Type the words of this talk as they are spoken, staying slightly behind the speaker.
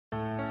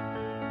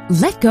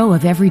Let go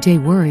of everyday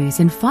worries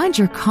and find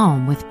your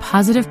calm with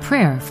positive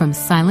prayer from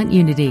Silent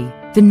Unity,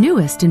 the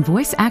newest in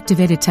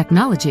voice-activated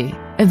technology,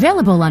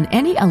 available on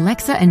any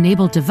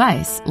Alexa-enabled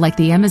device like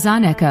the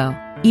Amazon Echo.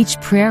 Each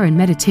prayer and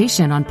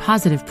meditation on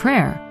positive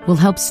prayer will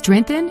help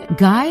strengthen,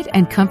 guide,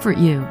 and comfort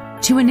you.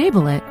 To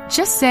enable it,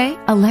 just say,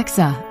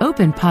 "Alexa,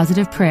 open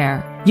positive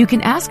prayer." You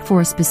can ask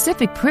for a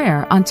specific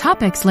prayer on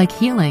topics like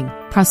healing,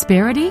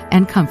 prosperity,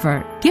 and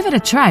comfort. Give it a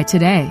try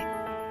today.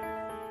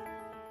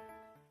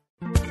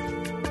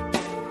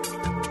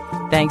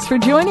 Thanks for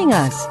joining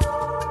us.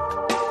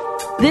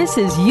 This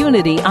is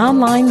Unity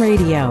Online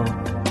Radio,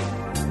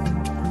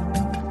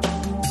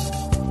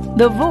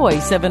 the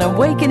voice of an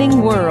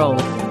awakening world.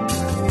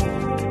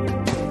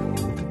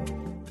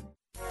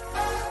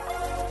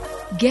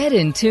 Get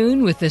in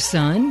tune with the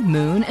sun,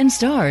 moon, and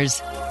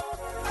stars.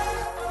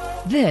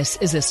 This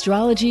is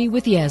Astrology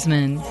with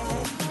Yasmin.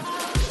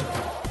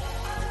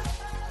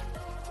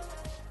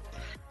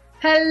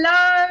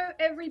 Hello,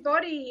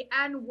 everybody,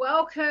 and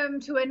welcome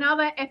to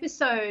another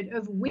episode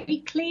of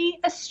Weekly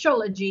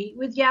Astrology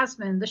with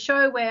Yasmin, the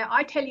show where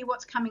I tell you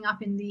what's coming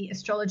up in the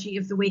astrology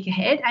of the week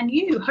ahead, and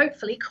you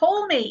hopefully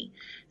call me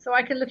so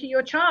I can look at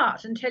your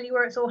chart and tell you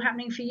where it's all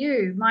happening for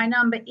you. My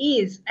number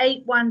is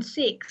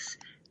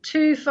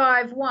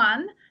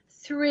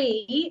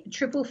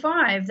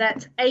 816-251-3555.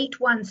 That's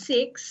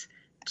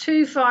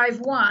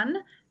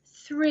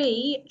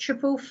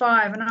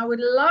 816-251-3555, and I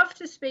would love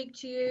to speak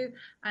to you,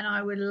 and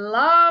I would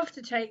love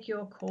to take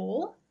your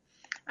call,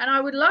 and I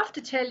would love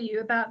to tell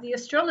you about the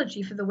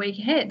astrology for the week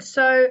ahead.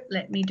 So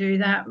let me do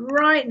that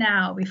right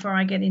now before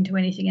I get into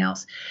anything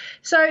else.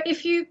 So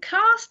if you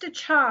cast a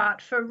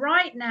chart for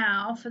right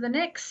now for the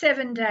next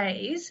 7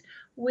 days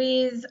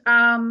with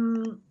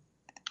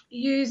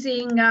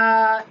using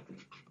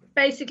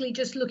basically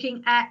just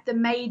looking at the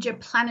major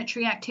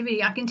planetary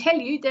activity, I can tell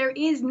you there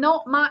is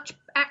not much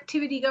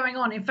activity going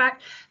on. In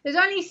fact, there's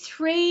only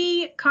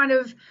 3 kind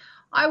of,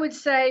 I would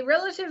say,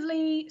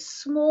 relatively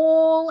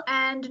small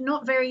and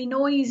not very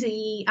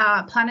noisy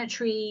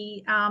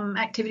planetary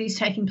activities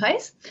taking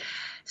place.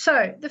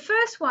 So the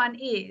first one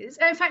is,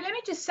 and in fact, let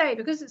me just say,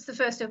 because it's the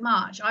 1st of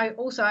March, I'm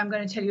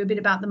going to tell you a bit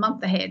about the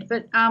month ahead,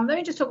 but let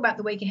me just talk about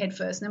the week ahead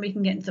first, and then we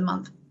can get into the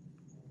month.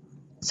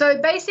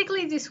 So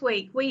basically this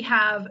week we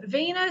have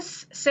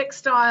Venus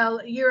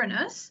sextile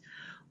Uranus,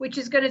 which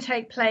is going to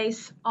take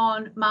place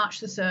on March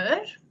the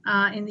 3rd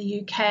in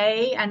the UK,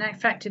 and in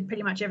fact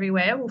pretty much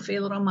everywhere we'll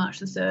feel it on March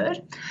the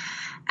 3rd.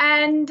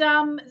 And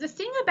the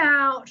thing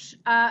about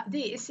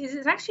this is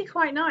it's actually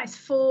quite nice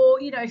for,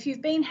 if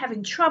you've been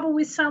having trouble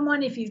with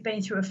someone, if you've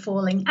been through a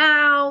falling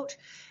out,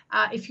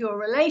 if your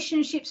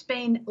relationship's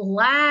been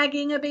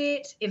lagging a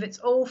bit, if it's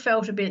all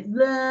felt a bit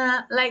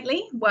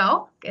lately,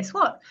 well, guess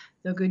what?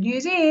 The good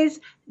news is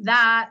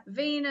that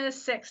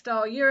Venus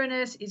sextile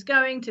Uranus is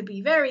going to be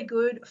very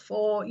good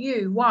for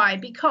you. Why?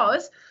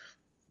 Because,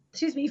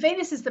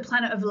 Venus is the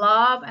planet of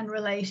love and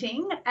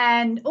relating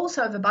and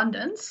also of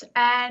abundance,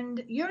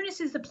 and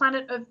Uranus is the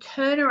planet of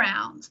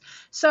turnarounds.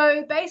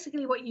 So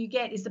basically what you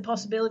get is the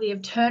possibility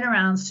of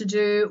turnarounds to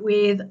do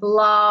with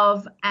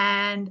love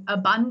and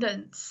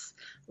abundance.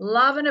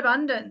 Love and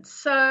abundance.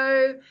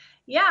 So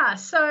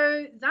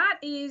that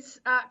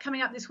is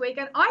coming up this week,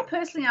 and I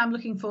personally am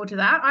looking forward to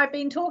that. I've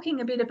been talking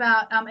a bit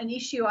about an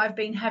issue I've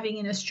been having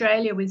in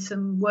Australia with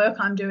some work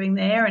I'm doing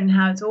there, and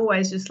how it's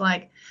always just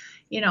like,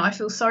 I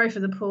feel sorry for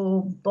the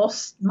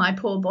my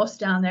poor boss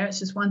down there. It's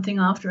just one thing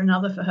after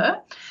another for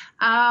her.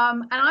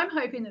 And I'm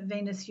hoping that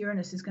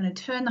Venus-Uranus is going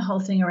to turn the whole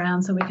thing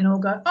around so we can all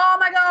go, oh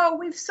my God,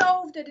 we've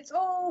solved it. It's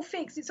all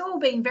fixed. It's all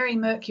been very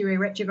Mercury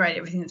retrograde,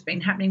 everything that's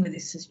been happening with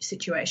this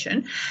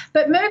situation.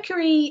 But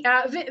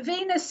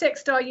Venus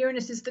sextile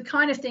Uranus is the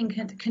kind of thing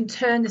that can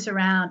turn this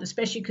around,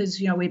 especially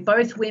because, we're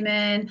both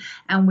women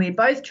and we're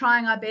both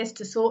trying our best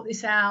to sort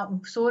this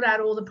out, sort out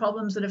all the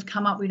problems that have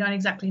come up. We don't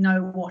exactly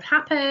know what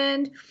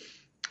happened.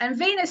 And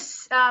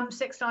Venus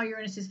sextile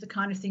Uranus is the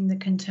kind of thing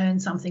that can turn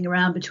something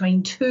around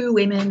between 2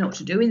 women, or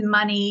to do with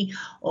money,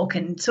 or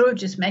can sort of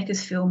just make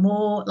us feel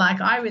more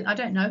like, I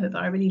don't know her,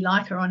 but I really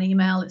like her on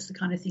email. It's the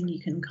kind of thing you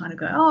can kind of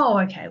go, oh,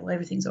 okay, well,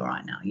 everything's all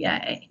right now.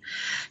 Yay.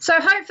 So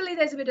hopefully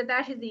there's a bit of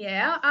that in the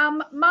air.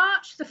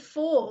 March the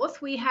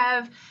 4th, we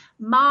have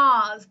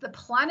Mars, the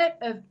planet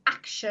of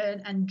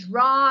action and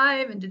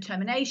drive and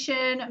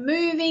determination,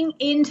 moving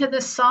into the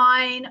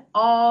sign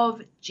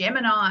of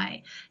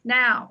Gemini.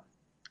 Now,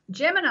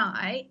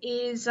 Gemini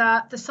is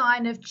the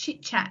sign of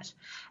chit-chat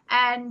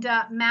and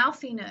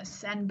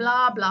mouthiness and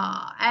blah,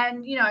 blah.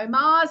 And,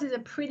 Mars is a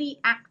pretty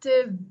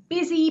active,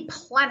 busy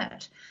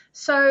planet.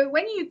 So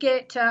when you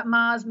get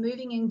Mars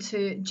moving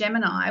into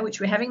Gemini, which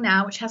we're having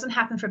now, which hasn't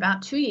happened for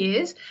about 2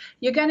 years,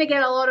 you're going to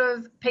get a lot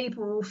of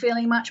people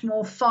feeling much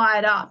more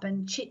fired up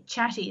and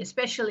chit-chatty,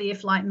 especially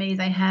if, like me,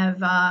 they have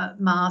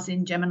Mars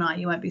in Gemini.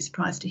 You won't be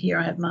surprised to hear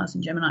I have Mars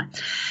in Gemini.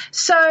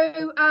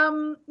 So,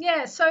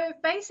 so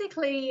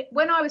basically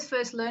when I was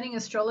first learning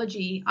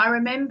astrology, I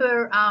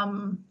remember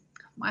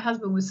my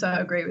husband would so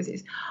agree with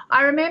this.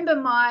 I remember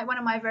one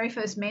of my very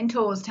first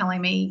mentors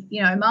telling me,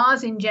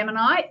 Mars in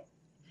Gemini,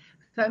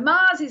 So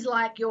Mars is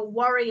like your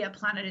warrior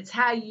planet. It's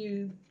how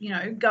you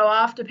go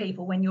after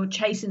people when you're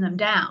chasing them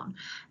down.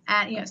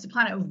 And, it's the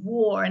planet of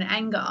war and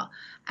anger.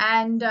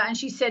 And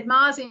she said,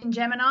 Mars in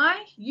Gemini,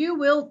 you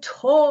will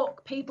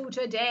talk people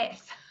to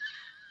death.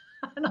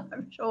 And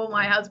I'm sure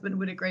my husband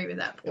would agree with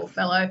that, poor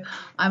fellow.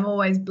 I'm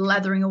always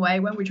blathering away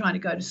when we're trying to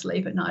go to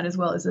sleep at night as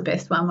well as the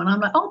best one. When I'm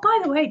like, oh,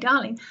 by the way,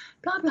 darling,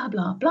 blah, blah,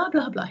 blah, blah,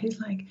 blah, blah.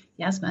 He's like,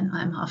 Yasmin,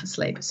 I'm half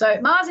asleep.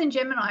 So Mars in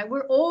Gemini,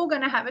 we're all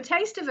going to have a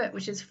taste of it,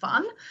 which is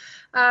fun.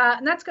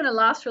 And that's going to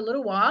last for a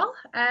little while.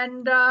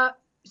 And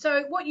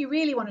so what you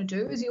really want to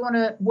do is you want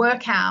to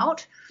work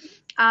out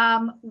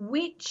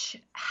which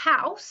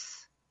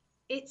house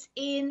it's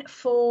in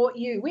for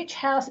you, which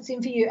house it's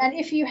in for you. And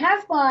if you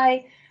have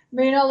my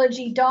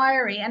Moonology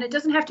diary, and it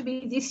doesn't have to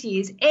be this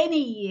year's,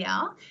 any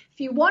year, if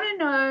you want to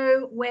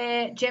know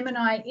where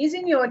Gemini is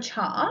in your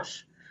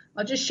chart,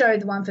 I'll just show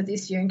the one for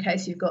this year in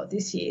case you've got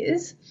this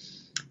year's.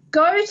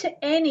 Go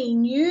to any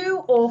new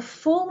or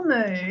full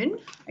moon,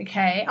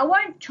 okay? I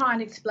won't try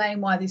and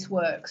explain why this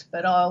works,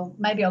 but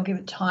maybe I'll give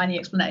a tiny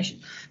explanation.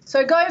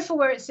 So go for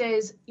where it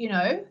says,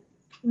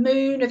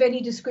 moon of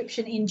any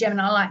description in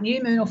Gemini, like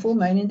new moon or full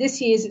moon. In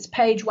this year's, it's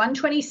page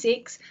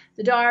 126.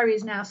 The diary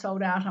is now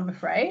sold out, I'm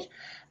afraid.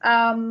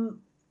 Go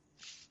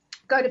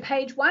to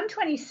page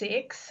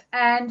 126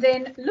 and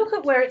then look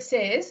at where it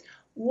says,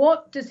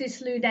 what does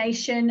this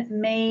lunation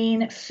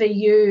mean for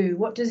you?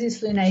 What does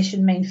this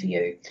lunation mean for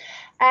you?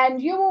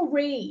 And you will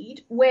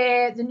read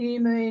where the new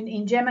moon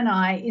in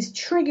Gemini is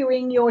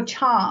triggering your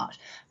chart.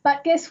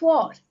 But guess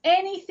what?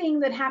 Anything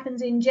that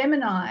happens in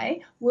Gemini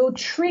will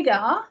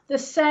trigger the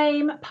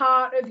same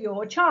part of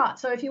your chart.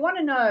 So if you want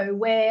to know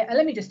where,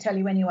 let me just tell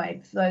you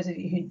anyway, for those of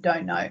you who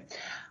don't know.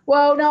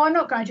 Well, no, I'm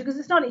not going to because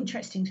it's not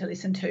interesting to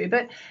listen to,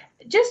 but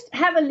just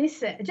have a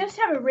listen, just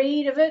have a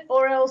read of it,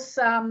 or else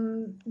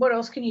what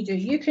else can you do?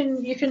 You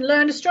can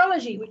learn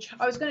astrology, which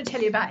I was going to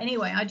tell you about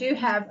anyway. I do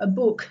have a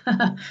book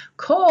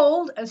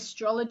called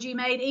Astrology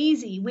Made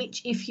Easy,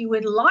 which if you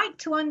would like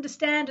to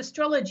understand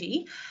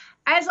astrology,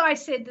 as I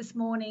said this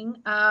morning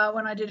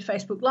when I did a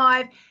Facebook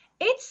Live,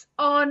 it's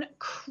on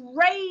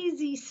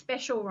crazy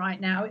special right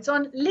now. It's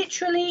on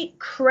literally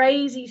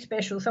crazy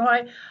special. So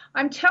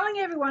I'm telling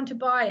everyone to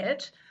buy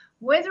it.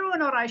 Whether or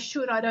not I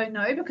should, I don't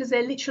know, because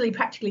they're literally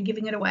practically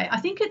giving it away.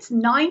 I think it's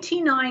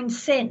 99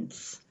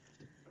 cents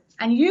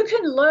and you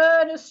can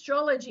learn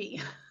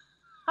astrology.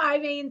 I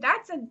mean,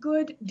 that's a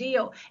good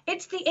deal.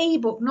 It's the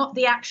ebook, not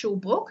the actual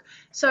book.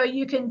 So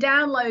you can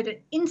download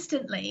it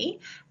instantly.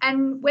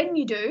 And when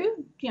you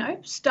do,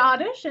 start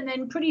it. And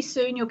then pretty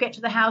soon you'll get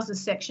to the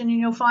houses section and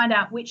you'll find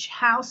out which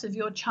house of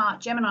your chart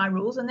Gemini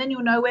rules. And then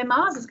you'll know where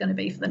Mars is going to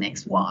be for the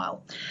next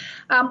while.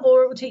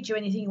 Or it will teach you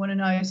anything you want to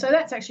know. So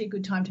that's actually a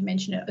good time to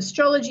mention it.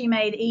 Astrology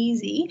Made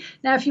Easy.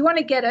 Now, if you want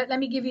to get it, let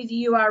me give you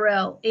the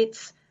URL.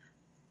 It's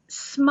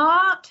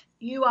smart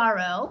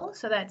URL,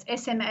 so that's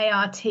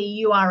SMART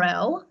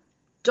URL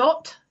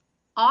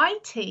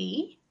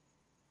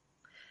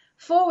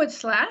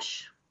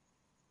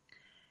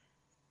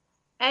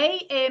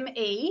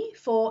 .it/AME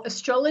for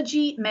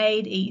Astrology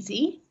Made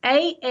Easy,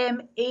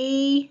 AME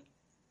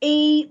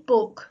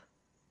ebook,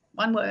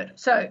 one word.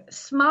 So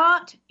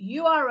smart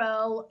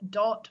URL.it/AME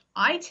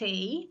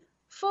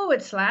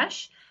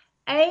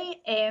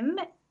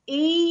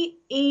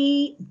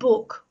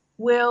ebook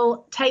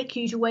will take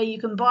you to where you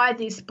can buy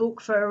this book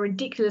for a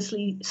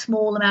ridiculously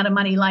small amount of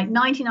money, like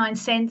 99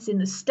 cents in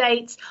the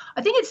States.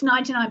 I think it's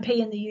 99p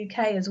in the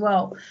UK as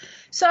well.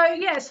 So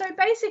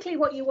basically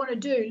what you want to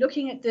do,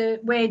 looking at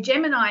where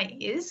Gemini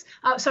is,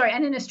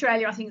 and in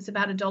Australia, I think it's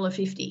about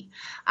 $1.50.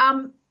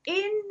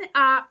 In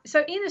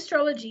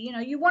astrology,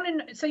 you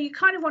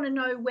kind of want to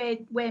know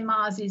where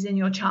Mars is in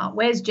your chart.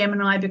 Where's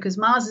Gemini? Because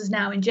Mars is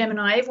now in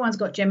Gemini. Everyone's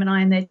got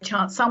Gemini in their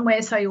chart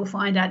somewhere. So you'll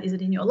find out, is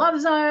it in your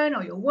love zone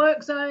or your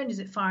work zone? Is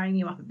it firing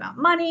you up about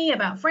money,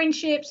 about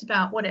friendships,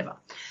 about whatever?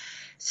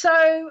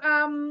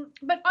 So,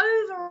 but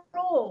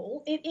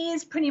overall, it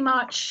is pretty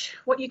much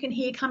what you can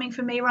hear coming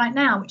from me right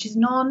now, which is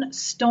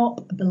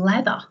non-stop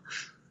blather.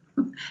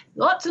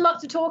 Lots and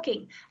lots of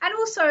talking. And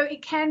also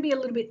it can be a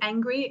little bit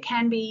angry. It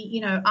can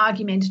be,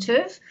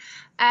 argumentative.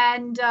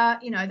 And,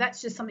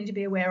 that's just something to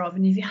be aware of.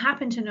 And if you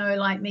happen to know,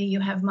 like me, you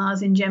have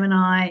Mars in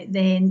Gemini,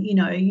 then,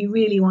 you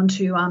really want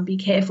to be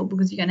careful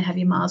because you're going to have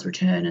your Mars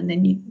return and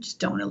then you just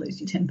don't want to lose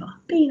your temper.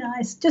 Be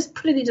nice. Just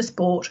put it into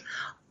sport.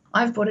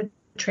 I've bought a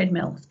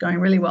treadmill. It's going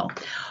really well.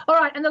 All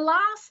right. And the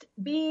last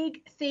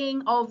big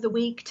thing of the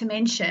week to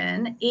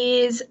mention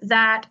is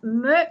that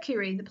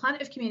Mercury, the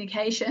planet of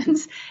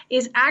communications,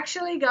 is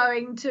actually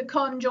going to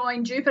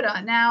conjoin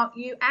Jupiter. Now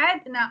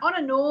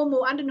under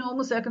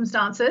normal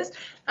circumstances,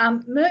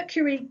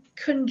 Mercury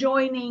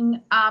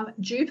conjoining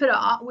Jupiter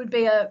would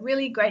be a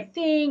really great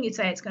thing. You'd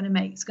say it's going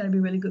to be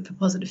really good for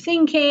positive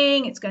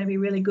thinking. It's going to be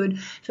really good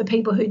for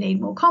people who need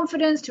more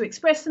confidence to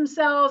express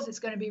themselves. It's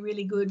going to be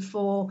really good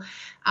for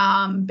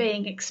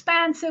being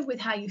expansive with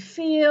how you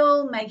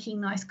feel,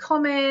 making nice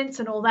comments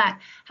and all that.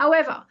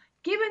 However,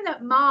 given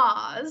that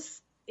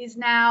Mars is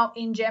now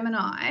in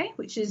Gemini,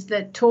 which is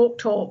the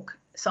talk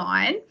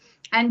sign,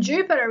 And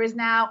Jupiter is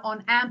now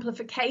on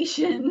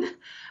amplification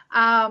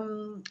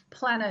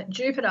planet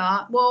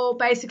Jupiter. Will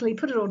basically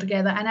put it all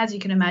together. And as you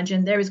can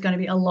imagine, there is going to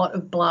be a lot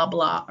of blah,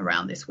 blah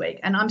around this week.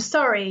 And I'm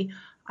sorry,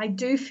 I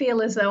do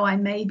feel as though I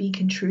may be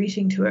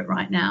contributing to it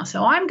right now.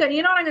 So I'm going to,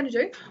 you know what I'm going to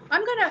do?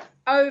 I'm going to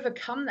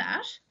overcome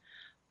that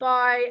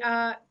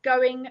by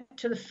going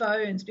to the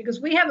phones,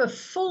 because we have a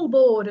full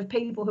board of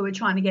people who are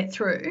trying to get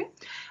through,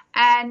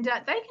 and they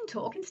can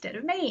talk instead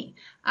of me.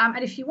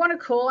 And if you want to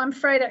call, I'm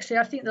afraid actually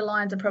I think the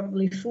lines are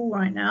probably full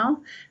right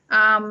now,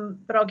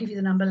 but I'll give you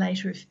the number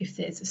later if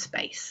there's a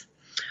space.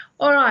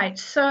 All right,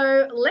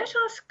 so let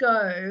us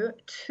go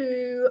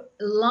to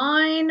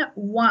line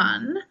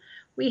 1.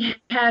 We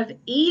have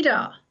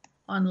Ida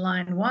on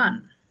line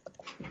 1.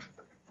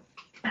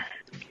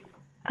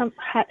 Hello.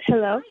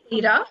 Hi,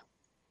 Ida.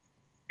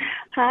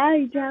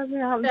 Hi,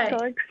 Jasmine. I'm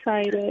so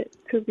excited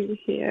to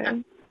be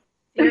here.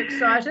 You're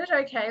excited?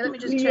 Okay, let me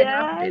just turn it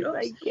up a bit.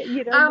 Like,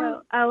 you don't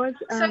know. I was.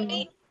 Go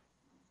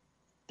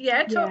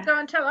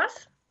and tell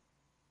us.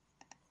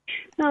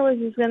 I was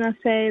just gonna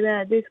say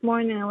that this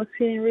morning I was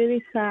feeling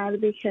really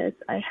sad because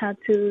I had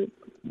to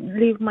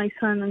leave my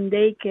son on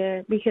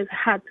daycare because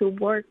I had to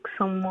work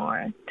some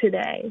more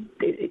today.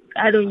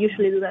 I don't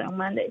usually do that on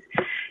Mondays,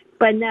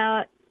 but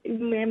now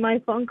my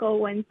phone call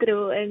went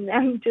through, and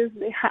I'm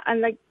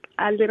like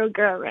a little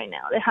girl right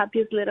now, the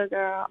happiest little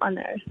girl on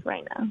earth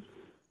right now.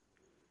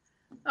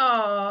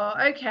 Oh,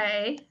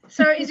 okay.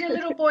 So is your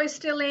little boy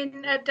still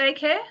in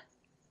daycare?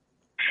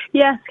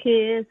 Yes, he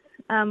is.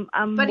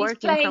 But he's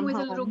playing with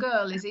home. a little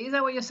girl, is he? Is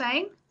that what you're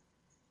saying?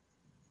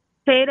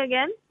 Say it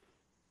again.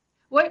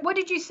 What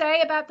did you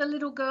say about the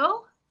little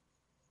girl?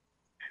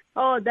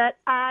 Oh, that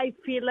I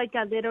feel like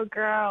a little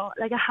girl,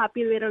 like a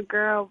happy little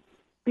girl,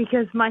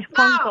 because my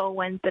phone call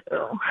went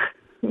through.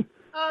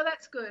 Oh,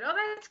 that's good. Oh,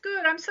 that's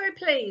good. I'm so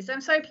pleased.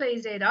 I'm so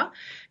pleased, Ida.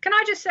 Can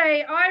I just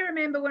say, I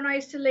remember when I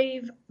used to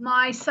leave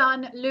my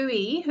son,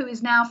 Louis, who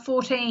is now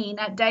 14,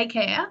 at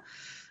daycare.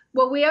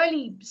 Well, we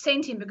only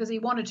sent him because he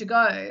wanted to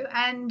go.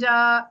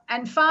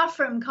 And far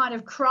from kind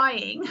of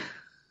crying,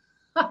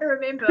 I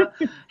remember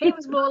he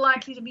was more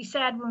likely to be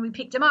sad when we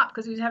picked him up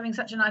because he was having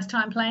such a nice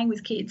time playing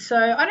with kids. So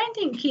I don't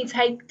think kids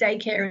hate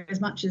daycare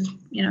as much as,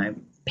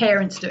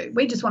 parents do.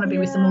 We just want to be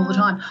with them all the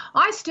time.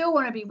 I still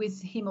want to be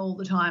with him all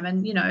the time,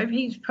 and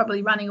he's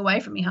probably running away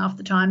from me half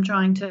the time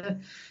trying to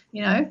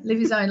live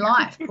his own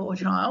life. Poor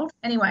child.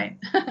 Anyway,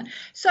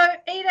 so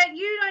Ida,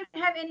 you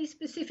don't have any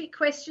specific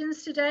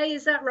questions today,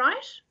 is that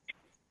right?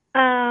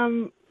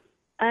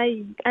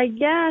 I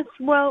guess,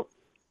 well,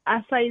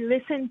 as I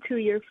listened to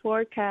your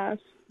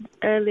forecast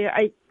earlier,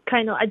 I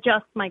kind of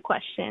adjust my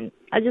question.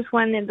 I just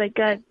wanted like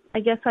a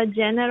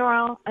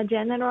general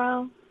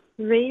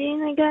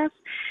reading, I guess.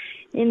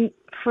 In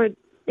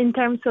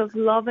terms of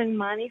love and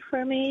money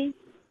for me,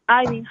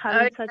 I've been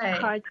having such a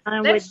hard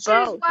time with both. Let's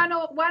choose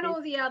one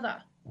or the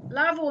other.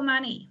 Love or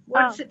money?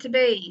 What's it to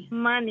be?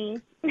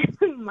 Money.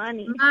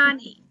 Money.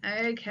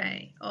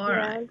 Okay. All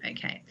right.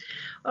 Okay.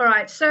 All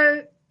right.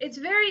 So it's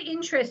very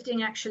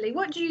interesting, actually.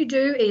 What do you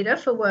do, Ida,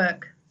 for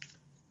work?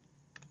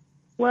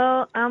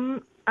 Well,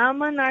 I'm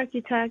an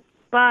architect,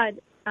 but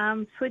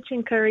I'm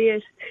switching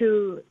careers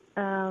to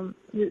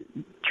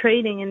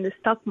trading in the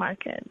stock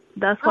market.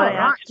 That's what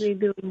I actually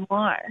do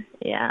more.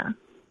 Yeah.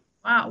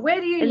 Wow. Where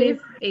do you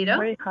live, Ida?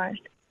 Very hard.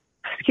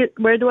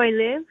 Where do I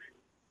live?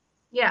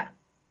 Yeah.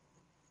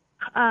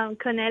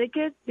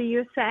 Connecticut, the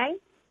USA.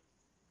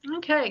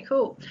 Okay,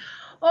 cool.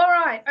 All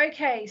right.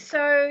 Okay.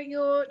 So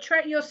you're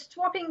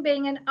swapping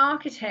being an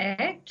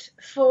architect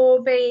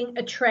for being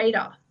a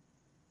trader.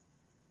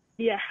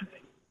 Yeah.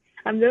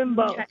 I'm doing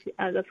both. Okay.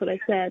 That's what I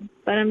said.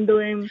 But I'm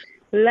doing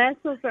less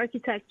of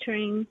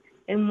architecturing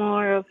and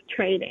more of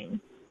trading.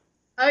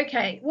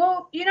 Okay.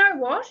 Well, you know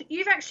what?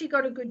 You've actually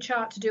got a good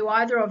chart to do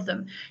either of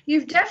them.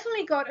 You've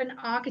definitely got an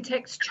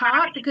architect's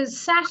chart because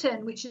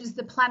Saturn, which is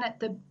the planet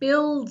that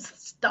builds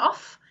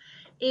stuff,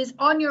 is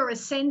on your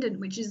ascendant,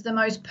 which is the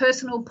most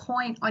personal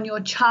point on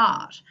your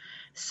chart.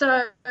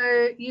 So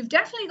you've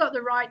definitely got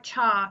the right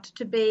chart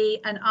to be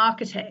an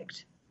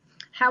architect.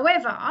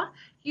 However,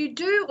 you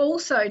do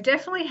also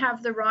definitely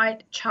have the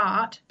right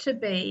chart to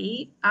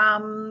be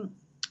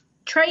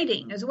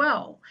trading as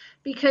well,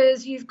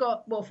 because you've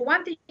got, well, for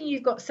one thing,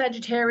 you've got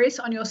Sagittarius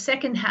on your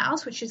second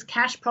house, which is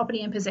cash,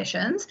 property and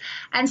possessions.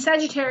 And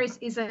Sagittarius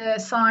is a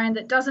sign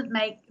that doesn't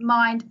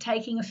mind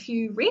taking a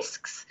few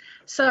risks.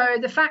 So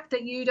the fact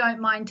that you don't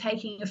mind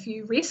taking a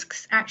few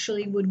risks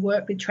actually would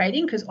work with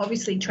trading, because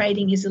obviously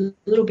trading is a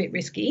little bit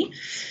risky.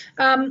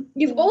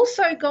 You've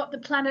also got the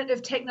planet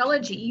of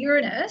technology,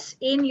 Uranus,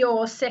 in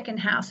your second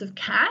house of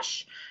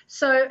cash.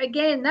 So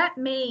again, that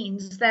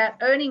means that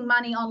earning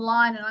money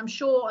online, and I'm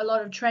sure a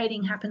lot of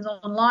trading happens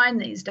online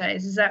these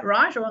days, is that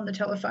right? Or on the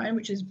telephone,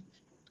 which is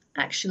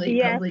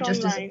actually probably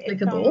just as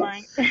applicable.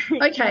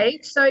 Okay,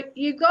 so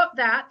you've got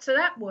that, so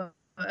that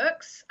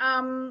works.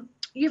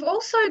 You've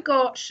also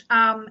got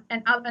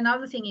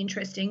another thing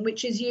interesting,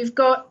 which is you've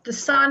got the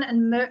Sun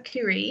and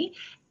Mercury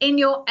in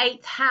your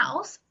 8th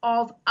house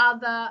of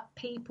other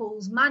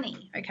people's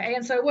money. Okay,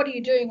 and so what are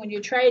you doing when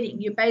you're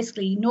trading? You're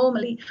basically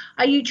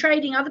are you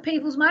trading other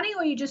people's money,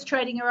 or are you just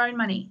trading your own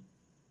money?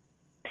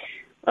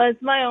 Well,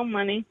 it's my own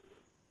money.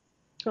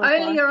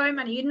 Only your own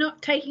money. You're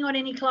not taking on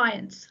any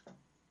clients.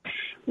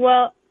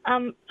 Well,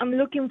 I'm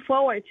looking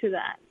forward to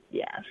that.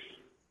 Yes.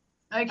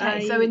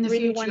 Okay, so in the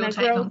future you'll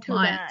take on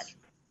clients.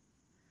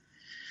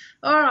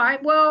 All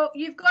right. Well,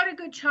 you've got a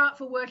good chart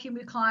for working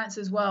with clients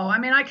as well. I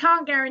mean, I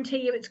can't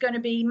guarantee you it's going to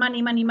be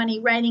money, money, money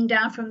raining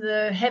down from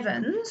the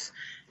heavens.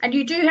 And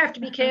you do have to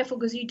be careful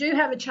because you do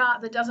have a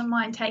chart that doesn't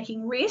mind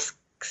taking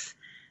risks.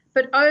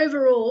 But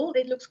overall,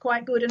 it looks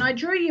quite good. And I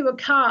drew you a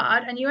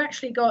card, and you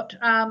actually got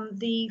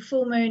the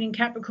full moon in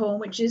Capricorn,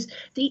 which is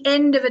the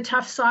end of a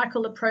tough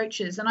cycle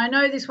approaches. And I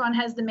know this one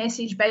has the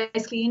message,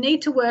 basically, you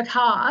need to work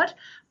hard,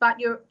 but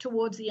you're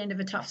towards the end of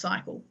a tough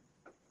cycle.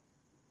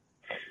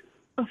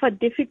 Of a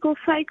difficult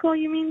cycle,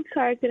 you mean?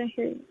 Sorry, I couldn't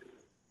hear you.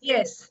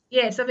 Yes,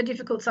 of a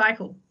difficult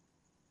cycle.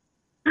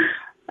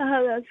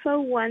 Oh, that's so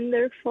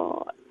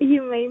wonderful.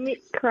 You made me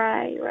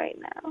cry right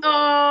now.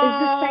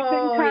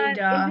 Oh,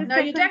 Ida. No,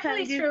 you're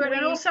definitely through it.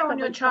 And also on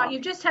your chart,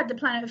 you've just had the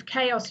planet of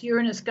chaos,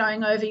 Uranus,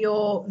 going over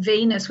your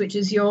Venus, which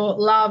is your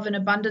love and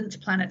abundance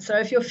planet. So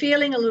if you're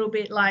feeling a little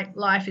bit like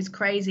life is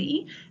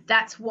crazy,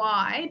 that's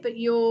why. But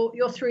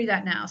you're through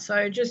that now.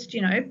 So just,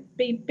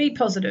 be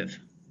positive.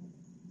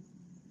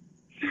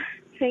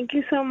 Thank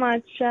you so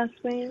much,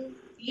 Jasmine.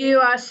 You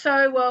are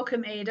so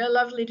welcome, Ida.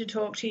 Lovely to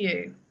talk to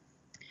you.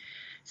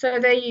 So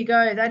there you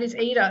go. That is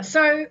Ida.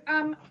 So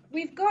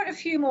we've got a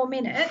few more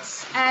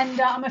minutes,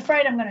 and I'm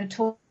afraid I'm going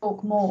to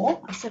talk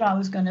more. I said I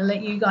was going to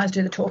let you guys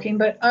do the talking,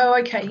 but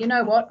okay. You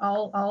know what?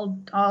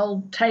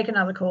 I'll take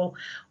another call.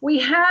 We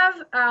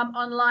have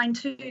on line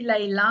 2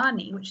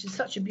 Leilani, which is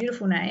such a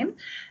beautiful name,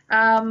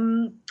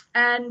 and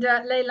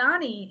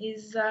Leilani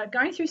is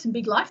going through some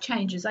big life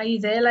changes. Are you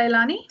there,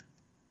 Leilani?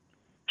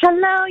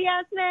 Hello,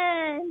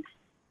 Yasmin.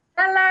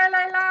 Hello,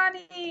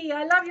 Leilani.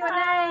 I love your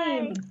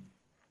name.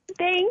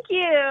 Thank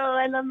you.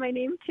 I love my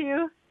name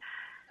too.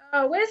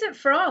 Oh, where's it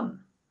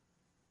from?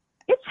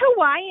 It's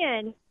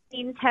Hawaiian. It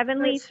means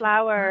heavenly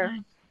flower.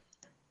 Nice.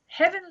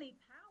 Heavenly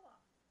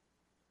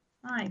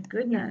power. My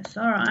goodness.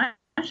 All right.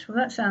 Well,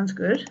 that sounds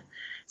good.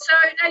 So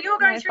now you're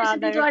going through some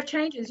big life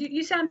changes.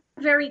 You sound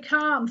very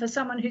calm for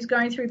someone who's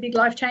going through big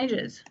life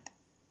changes.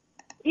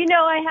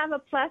 I have a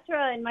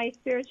plethora in my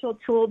spiritual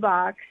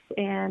toolbox,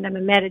 and I'm a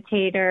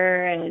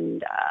meditator,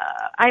 and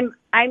I'm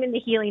in the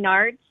healing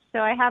arts. So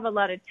I have a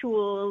lot of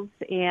tools,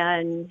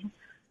 and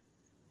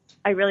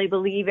I really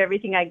believe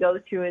everything I go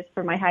through is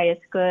for my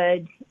highest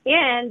good.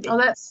 And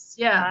it's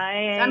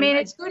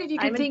good if you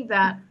can think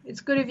that.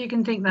 It's good if you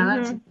can think that.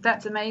 Mm-hmm.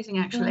 That's amazing,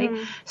 actually.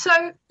 Mm-hmm. So,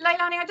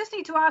 Leilani, I just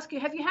need to ask you: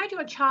 have you had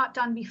your chart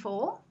done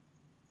before?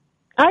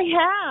 I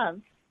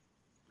have.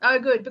 Oh,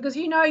 good, because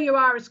you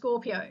are a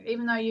Scorpio,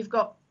 even though you've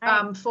got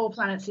 4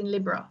 planets in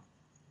Libra.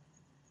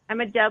 I'm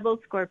a double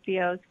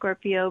Scorpio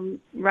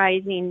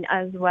rising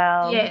as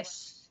well.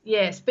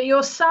 Yes, but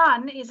your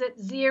sun is at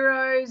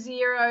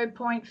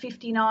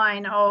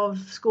 0.59 of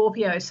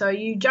Scorpio, so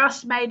you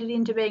just made it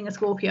into being a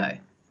Scorpio.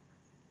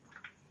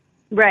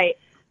 Right.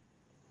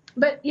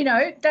 But,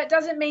 that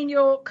doesn't mean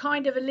you're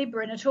kind of a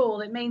Libran at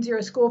all. It means you're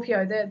a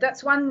Scorpio.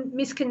 That's one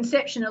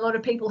misconception a lot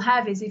of people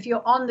have, is if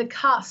you're on the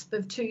cusp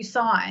of 2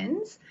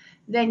 signs,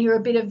 then you're a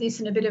bit of this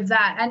and a bit of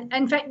that. And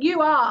in fact, you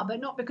are, but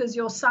not because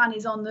your sun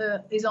is on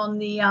the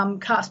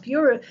cusp.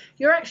 You're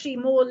actually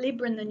more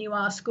Libran than you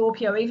are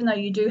Scorpio, even though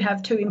you do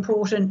have 2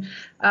 important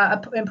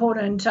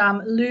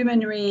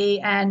luminary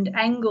and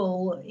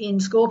angle in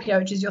Scorpio,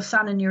 which is your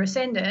sun and your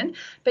ascendant.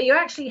 But you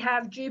actually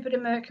have Jupiter,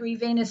 Mercury,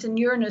 Venus, and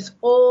Uranus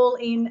all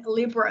in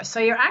Libra. So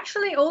you're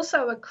actually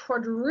also a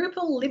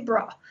quadruple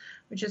Libra,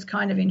 which is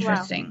kind of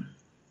interesting. Wow.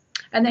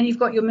 And then you've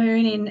got your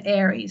moon in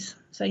Aries.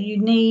 So you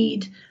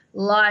need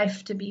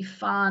life to be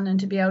fun and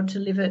to be able to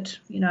live it,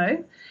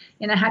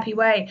 in a happy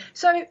way.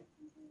 So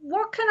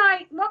what can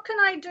I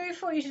do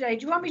for you today?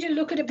 Do you want me to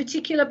look at a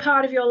particular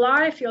part of your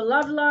life, your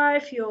love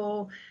life,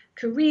 your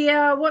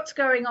career? What's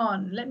going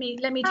on? Let me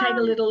take a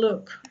little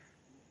look.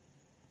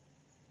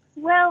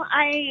 Well,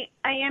 I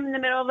am in the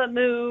middle of a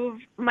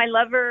move. My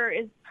lover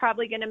is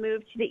probably going to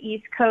move to the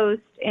East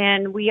Coast,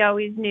 and we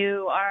always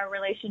knew our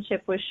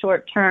relationship was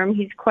short term.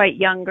 He's quite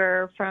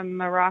younger, from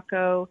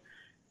Morocco.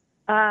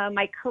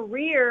 My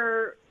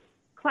career,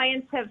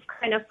 clients have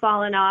kind of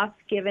fallen off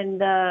given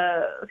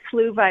the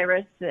flu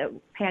virus, the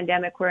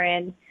pandemic we're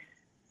in.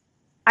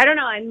 I don't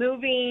know. I'm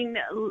moving.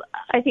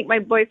 I think my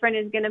boyfriend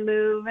is going to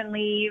move and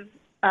leave.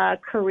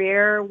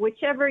 Career,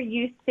 whichever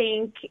you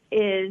think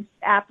is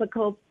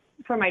applicable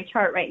for my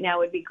chart right now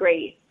would be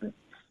great.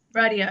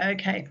 Radio,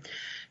 okay.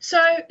 So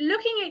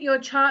looking at your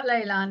chart,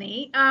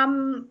 Leilani,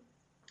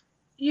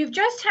 you've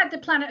just had the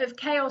planet of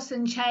chaos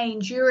and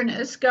change,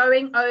 Uranus,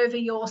 going over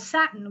your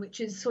Saturn,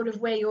 which is sort of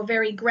where you're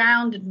very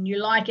grounded and you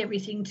like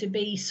everything to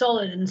be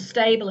solid and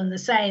stable and the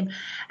same.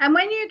 And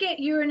when you get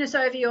Uranus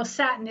over your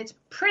Saturn, it's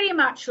pretty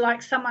much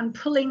like someone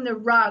pulling the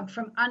rug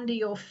from under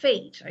your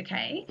feet,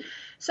 okay?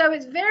 So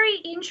it's very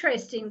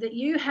interesting that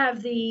you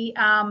have the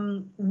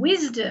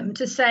wisdom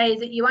to say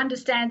that you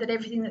understand that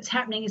everything that's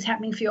happening is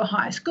happening for your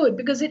highest good,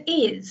 because it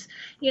is,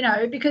 you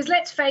know, because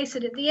let's face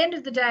it, at the end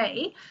of the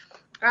day,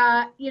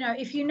 you know,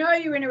 if you know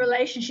you're in a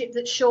relationship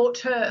that's short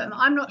term,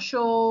 I'm not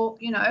sure,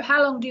 you know,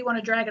 how long do you want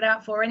to drag it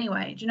out for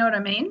anyway? Do you know what I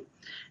mean?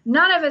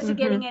 None of us are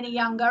getting any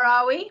younger,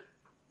 are we?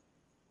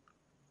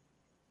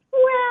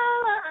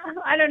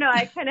 Well, I don't know.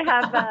 I kind of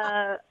have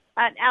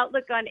an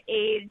outlook on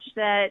age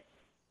that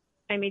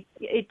I'm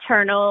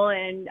eternal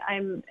and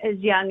I'm as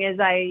young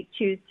as I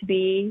choose to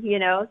be, you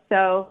know,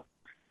 so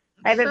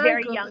I have a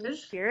very young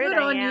spirit. Good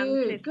on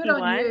you. 51, good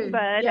on you.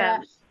 But,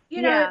 yeah.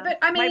 You know, but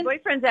I mean, my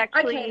boyfriend's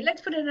actually. Okay,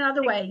 let's put it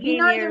another way. You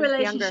know the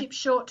relationship's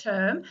short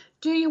term.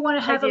 Do you want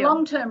to have a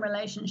long term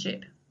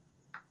relationship?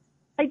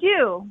 I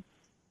do.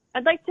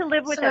 I'd like to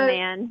live with a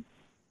man.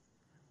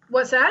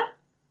 What's that?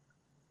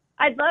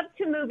 I'd love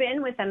to move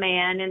in with a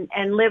man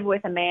and live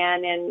with a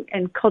man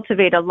and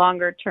cultivate a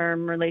longer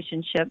term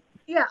relationship.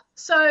 Yeah.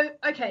 So,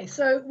 okay.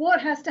 So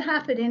what has to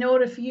happen in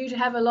order for you to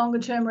have a longer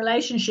term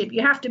relationship?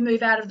 You have to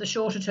move out of the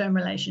shorter term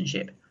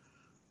relationship.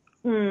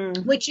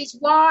 Which is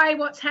why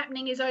what's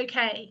happening is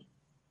okay.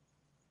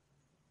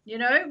 You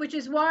know, which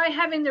is why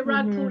having the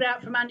rug pulled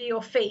out from under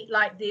your feet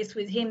like this,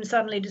 with him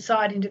suddenly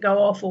deciding to go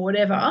off or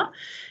whatever,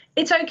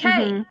 it's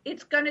okay.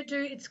 It's going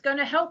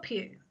to help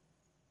you.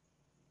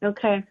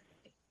 Okay.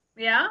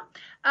 Yeah.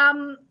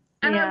 And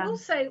I will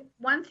say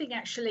one thing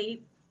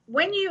actually,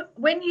 when you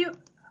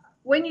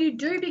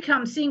do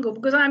become single,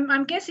 because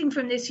I'm guessing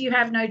from this you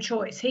have no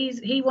choice.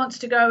 He wants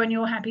to go and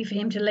you're happy for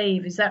him to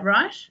leave. Is that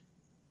right?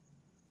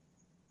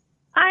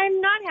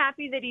 I'm not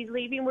happy that he's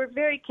leaving. We're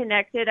very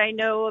connected. I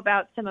know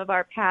about some of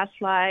our past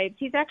lives.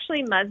 He's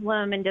actually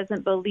Muslim and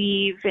doesn't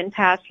believe in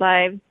past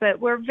lives, but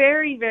we're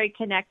very, very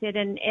connected.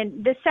 And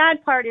the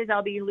sad part is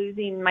I'll be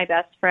losing my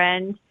best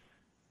friend.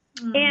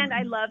 And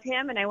I love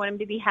him and I want him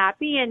to be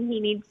happy, and he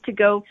needs to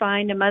go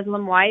find a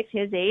Muslim wife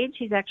his age.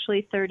 He's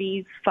actually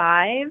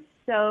 35.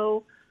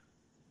 So.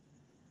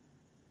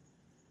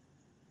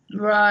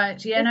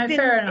 Right. Yeah, no,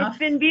 fair enough. It's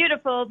been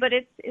beautiful, but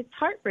it's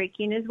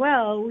heartbreaking as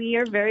well. We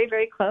are very,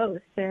 very close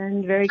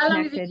and very connected. How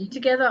long have you been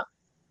together?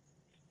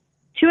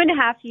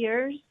 2.5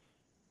 years.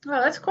 Oh,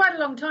 that's quite a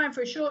long time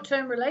for a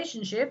short-term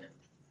relationship.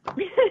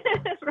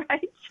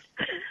 Right.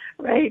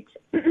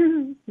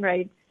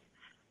 Right.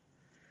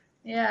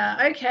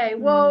 Yeah, okay.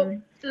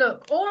 Well,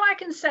 look, all I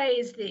can say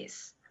is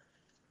this.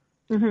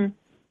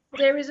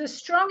 There is a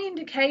strong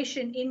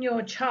indication in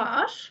your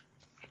chart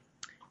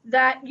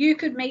that you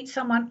could meet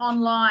someone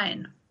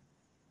online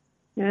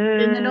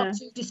in the not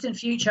too distant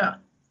future.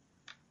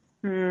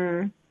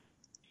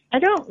 I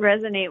don't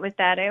resonate with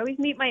that. I always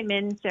meet my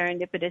men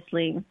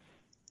serendipitously.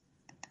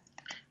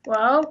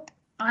 Well,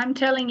 I'm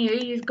telling you,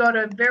 you've got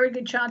a very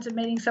good chance of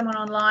meeting someone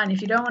online.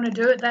 If you don't want to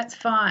do it, that's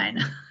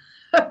fine.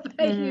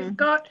 But you've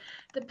got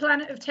the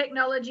planet of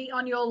technology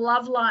on your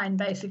love line,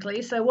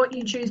 basically. So what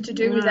you choose to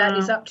do with that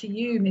is up to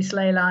you, Miss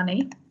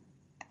Leilani.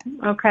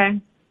 Okay.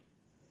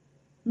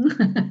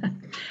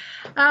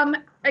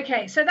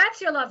 Okay, so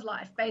that's your love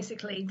life,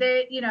 basically.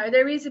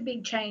 There is a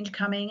big change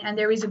coming, and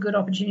there is a good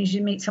opportunity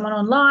to meet someone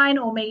online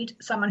or meet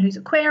someone who's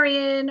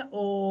Aquarian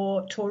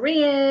or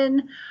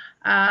Taurian.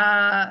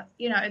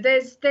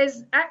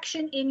 There's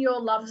action in your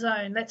love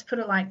zone. Let's put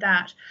it like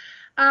that.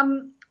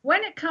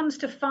 When it comes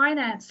to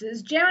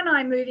finances,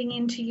 Mars moving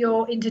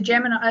into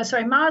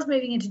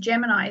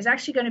Gemini is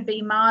actually going to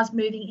be Mars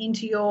moving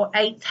into your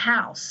 8th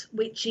house,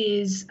 which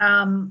is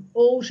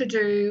all to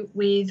do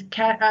with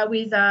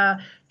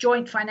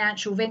joint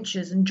financial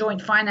ventures and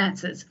joint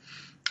finances.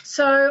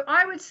 So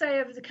I would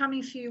say over the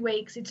coming few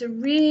weeks, it's a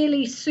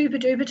really super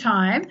duper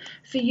time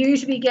for you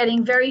to be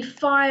getting very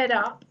fired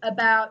up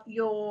about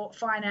your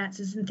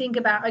finances and think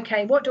about,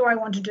 okay, what do I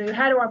want to do?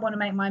 How do I want to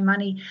make my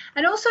money?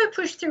 And also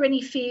push through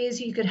any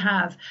fears you could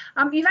have.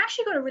 You've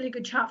actually got a really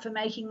good chart for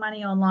making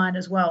money online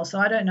as well. So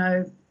I don't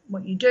know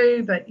what you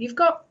do, but you've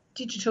got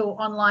digital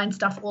online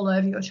stuff all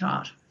over your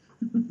chart.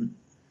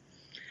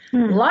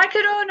 Like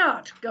it or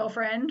not,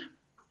 girlfriend.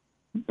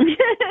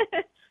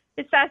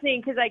 It's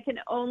fascinating because I can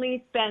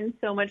only spend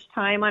so much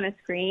time on a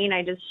screen.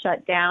 I just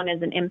shut down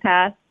as an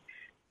empath.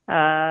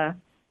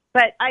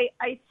 But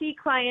I see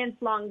clients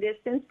long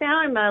distance now.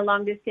 I'm a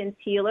long distance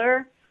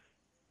healer.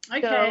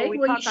 Okay, so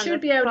well, you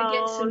should be able to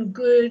get some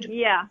good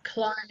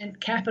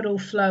client capital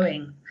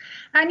flowing.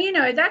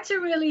 And, that's a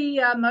really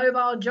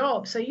mobile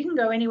job, so you can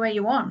go anywhere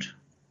you want.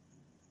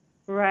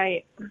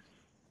 Right.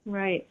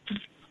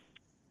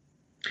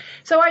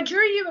 So I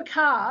drew you a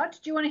card.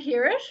 Do you want to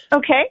hear it?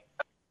 Okay.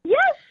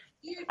 Yes.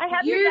 I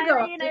have your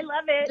diary and I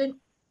love it.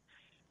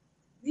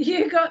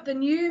 You got the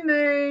new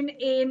moon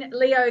in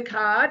Leo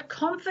card.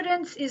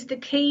 Confidence is the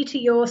key to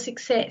your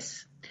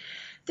success.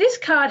 This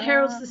card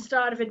heralds the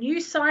start of a new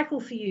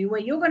cycle for you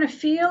where you're going to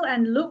feel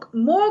and look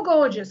more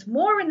gorgeous,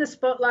 more in the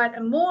spotlight,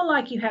 and more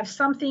like you have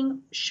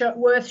something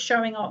worth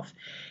showing off.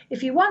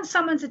 If you want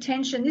someone's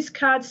attention, this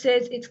card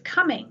says it's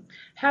coming.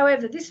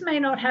 However, this may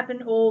not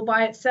happen all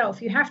by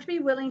itself. You have to be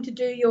willing to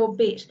do your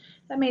bit.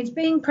 That means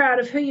being proud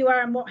of who you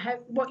are and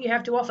what you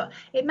have to offer.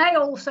 It may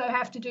also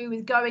have to do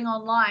with going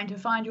online to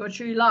find your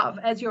true love,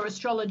 as your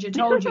astrologer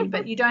told you,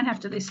 but you don't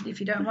have to listen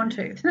if you don't want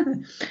to.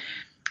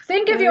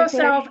 Think of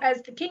yourself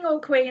as the king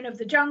or queen of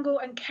the jungle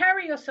and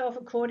carry yourself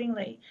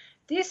accordingly.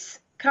 This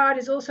card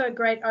is also a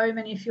great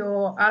omen if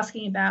you're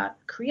asking about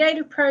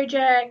creative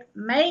project.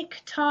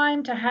 Make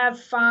time to have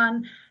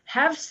fun,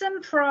 have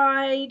some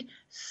pride,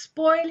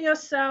 spoil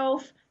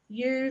yourself.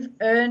 You've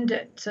earned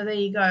it. So there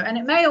you go. And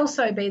it may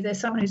also be there's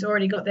someone who's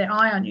already got their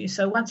eye on you.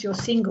 So once you're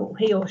single,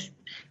 he or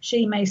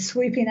she may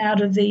swoop in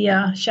out of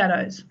the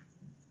shadows.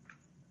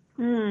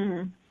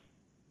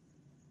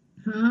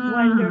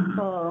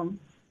 Wonderful.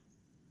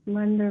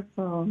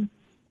 Wonderful.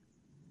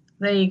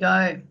 There you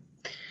go.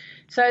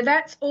 So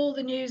that's all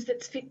the news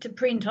that's fit to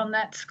print on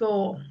that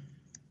score.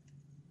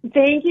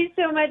 Thank you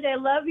so much. I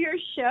love your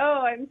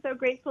show. I'm so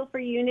grateful for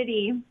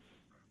Unity.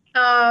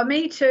 Oh,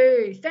 me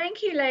too.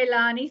 Thank you,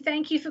 Leilani.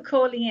 Thank you for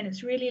calling in.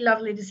 It's really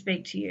lovely to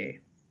speak to you.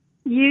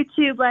 You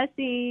too.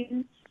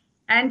 Blessings.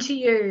 And to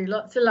you.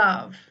 Lots of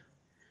love.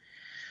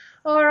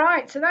 All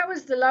right. So that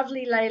was the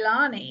lovely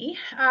Leilani.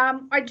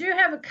 I do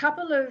have a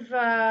couple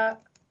of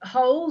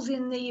holes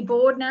in the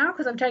board now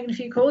because I've taken a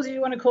few calls. If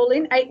you want to call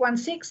in,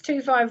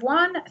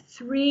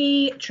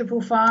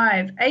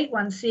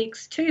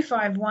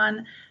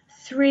 816-251-3555.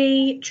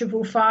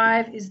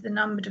 816-251-3555 is the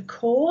number to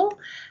call.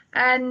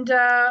 And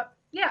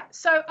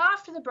so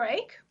after the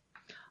break,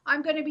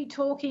 I'm going to be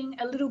talking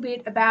a little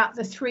bit about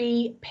the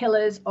 3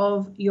 pillars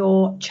of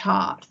your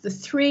chart, the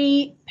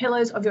 3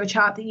 pillars of your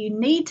chart that you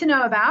need to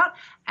know about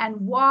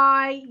and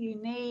why you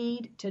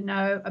need to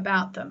know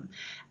about them.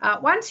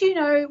 Once you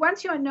know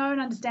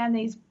and understand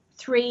these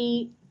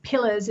 3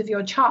 pillars of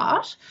your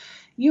chart,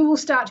 you will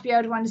start to be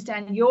able to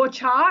understand your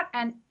chart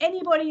and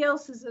anybody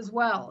else's as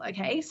well,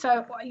 okay?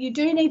 So you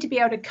do need to be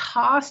able to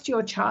cast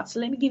your chart.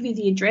 So let me give you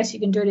the address. You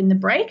can do it in the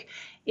break.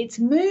 It's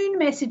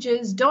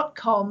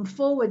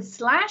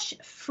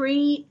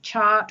moonmessages.com/free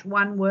chart,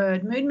 one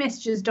word,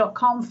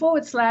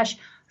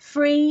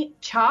 moonmessages.com/free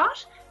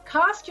chart.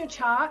 Cast your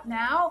chart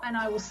now, and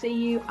I will see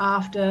you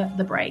after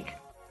the break.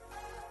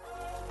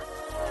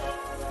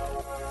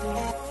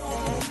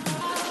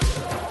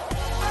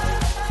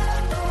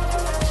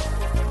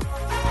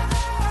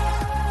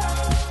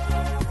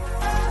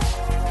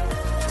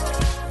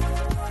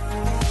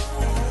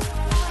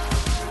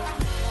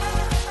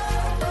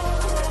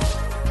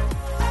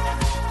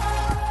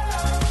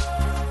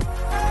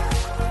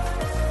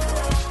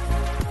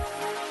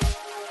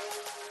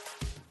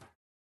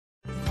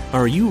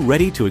 Are you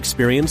ready to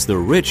experience the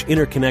rich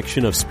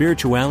interconnection of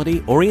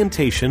spirituality,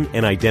 orientation,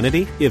 and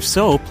identity? If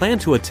so, plan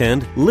to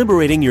attend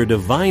Liberating Your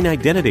Divine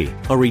Identity,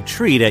 a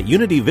retreat at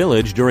Unity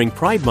Village during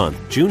Pride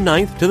Month, June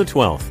 9th to the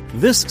 12th.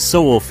 This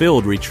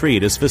soul-filled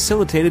retreat is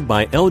facilitated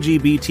by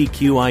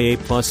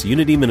LGBTQIA+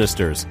 Unity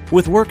ministers,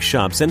 with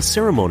workshops and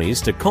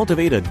ceremonies to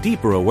cultivate a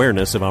deeper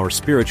awareness of our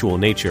spiritual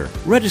nature.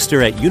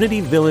 Register at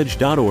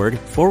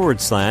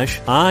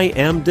unityvillage.org/I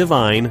Am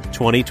Divine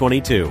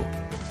 2022.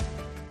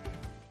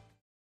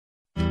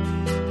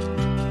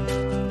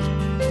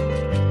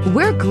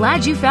 We're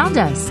glad you found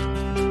us.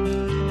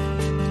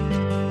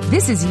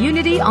 This is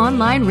Unity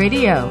Online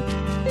Radio,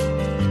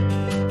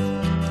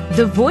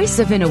 the voice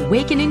of an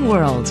awakening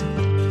world.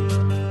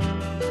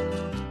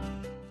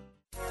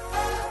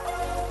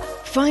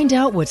 Find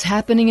out what's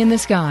happening in the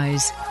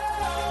skies.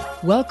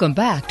 Welcome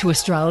back to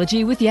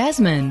Astrology with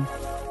Yasmin.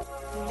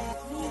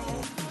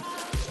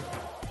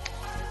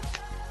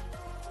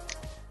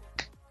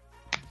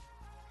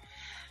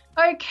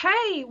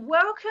 Okay,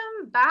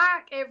 welcome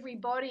back,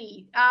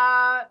 everybody.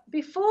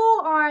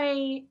 Before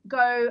I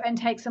go and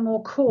take some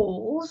more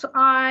calls,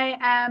 I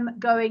am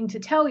going to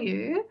tell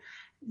you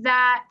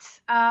that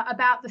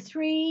about the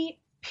 3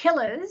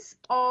 pillars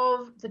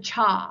of the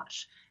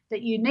chart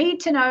that you need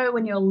to know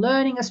when you're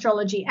learning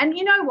astrology. And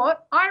you know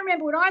what? I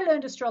remember when I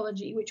learned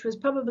astrology, which was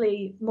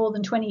probably more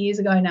than 20 years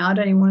ago now. I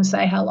don't even want to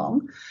say how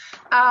long.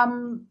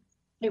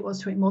 It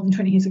was more than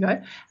 20 years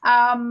ago.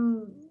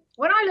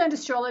 When I learned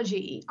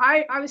astrology,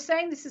 I was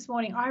saying this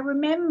morning, I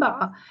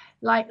remember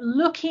like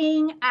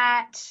looking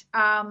at,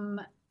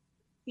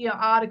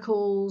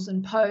 articles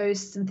and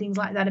posts and things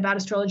like that about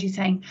astrology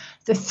saying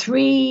the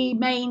 3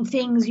 main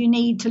things you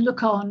need to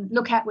look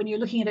at when you're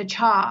looking at a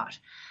chart.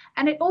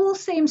 And it all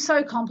seems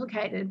so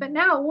complicated. But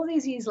now, all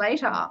these years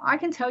later, I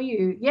can tell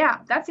you, yeah,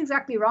 that's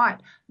exactly right.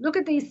 Look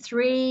at these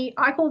 3,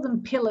 I call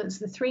them pillars,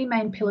 the 3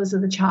 main pillars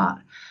of the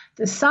chart.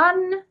 The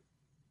sun,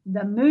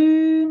 the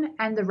moon,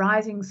 and the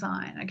rising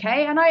sign,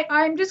 okay? And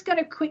I'm just going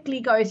to quickly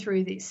go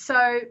through this.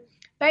 So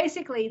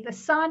basically the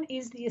sun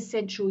is the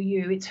essential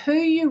you. It's who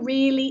you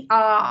really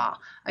are.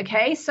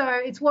 Okay, so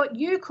it's what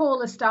you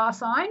call a star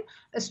sign.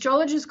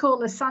 Astrologers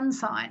call a sun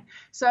sign.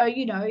 So,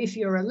 you know, if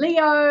you're a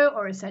Leo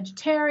or a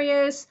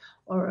Sagittarius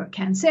or a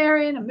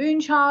Cancerian, a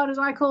moon child, as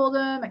I call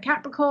them, a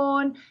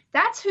Capricorn,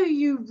 that's who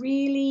you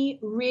really,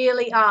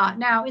 really are.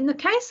 Now, in the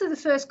case of the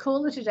first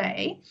caller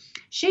today,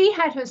 she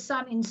had her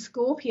sun in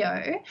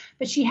Scorpio,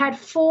 but she had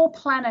 4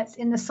 planets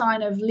in the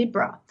sign of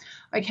Libra.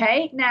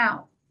 Okay,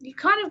 now you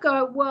kind of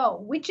go, well,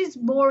 which is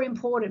more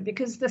important?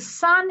 Because the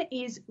sun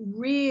is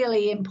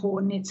really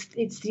important.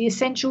 It's the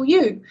essential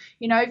you.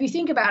 You know, if you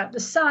think about it, the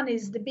sun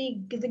is the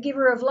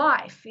giver of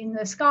life in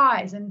the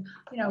skies, and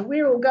you know,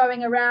 we're all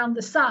going around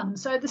the sun.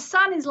 So the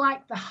sun is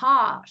like the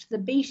heart, the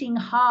beating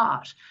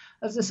heart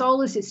of the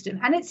solar system,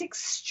 and it's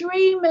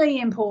extremely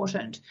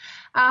important.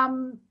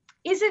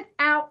 Is it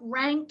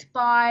outranked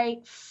by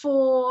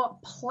 4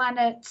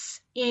 planets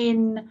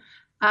in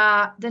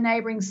the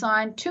neighbouring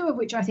sign, 2 of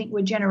which I think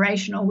were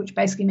generational, which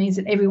basically means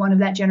that everyone of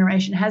that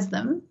generation has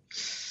them?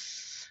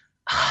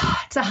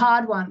 It's a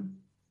hard one.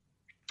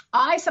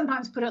 I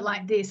sometimes put it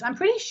like this. I'm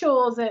pretty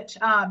sure that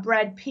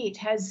Brad Pitt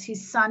has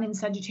his sun in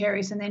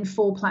Sagittarius and then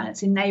 4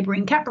 planets in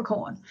neighbouring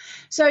Capricorn.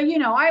 So, you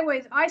know,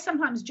 I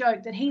sometimes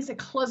joke that he's a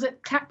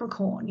closet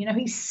Capricorn. You know,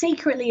 he's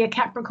secretly a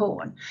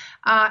Capricorn,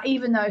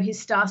 even though his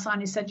star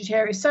sign is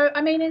Sagittarius. So,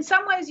 I mean, in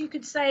some ways you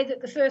could say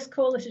that the first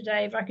caller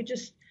today, if I could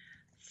just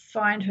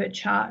find her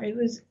chart, it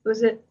was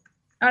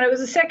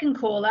a second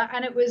caller,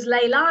 and it was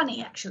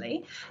Leilani,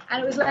 actually,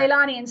 and it was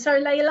Leilani. And so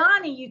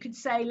Leilani, you could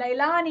say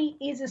Leilani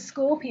is a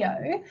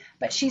Scorpio,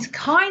 but she's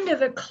kind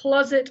of a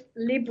closet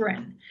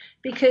Libran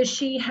because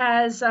she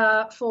has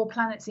 4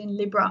 planets in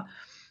Libra.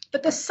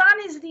 But the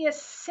sun is the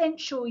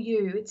essential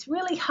you. It's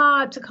really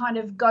hard to kind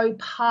of go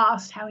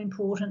past how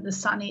important the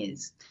sun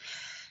is.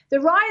 The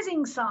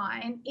rising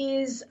sign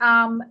is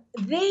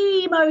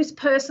the most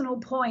personal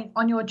point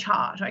on your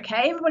chart,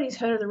 okay? Everybody's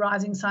heard of the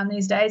rising sign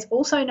these days,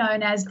 also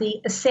known as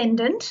the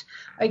ascendant,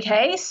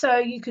 okay? So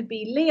you could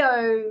be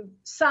Leo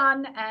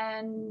sun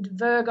and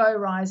Virgo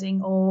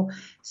rising, or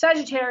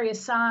Sagittarius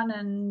sun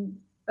and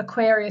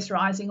Aquarius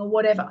rising, or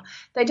whatever.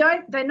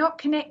 They're not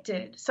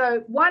connected.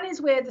 So one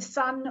is where the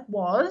sun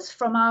was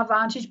from our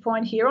vantage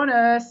point here on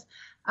Earth,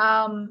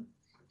 at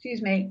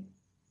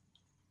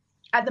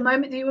the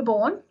moment that you were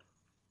born.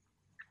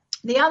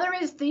 The other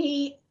is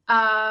the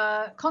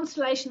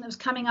constellation that was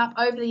coming up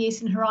over the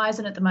eastern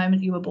horizon at the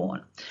moment you were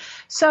born.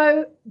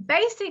 So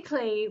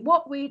basically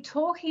what we're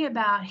talking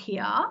about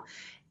here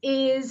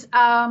is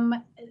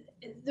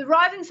the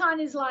rising sign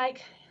is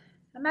like,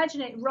 imagine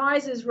it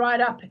rises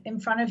right up in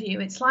front of you.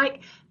 It's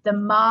like the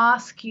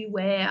mask you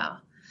wear.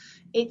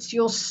 It's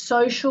your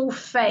social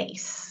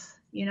face,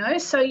 you know.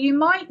 So you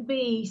might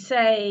be,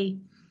 say,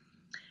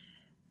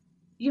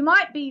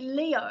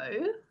 Leo.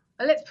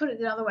 Let's put it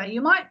the other way.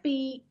 You might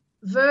be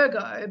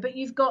Virgo, but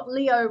you've got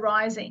Leo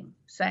rising,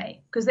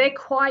 say, because they're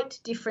quite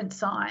different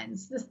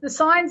signs. The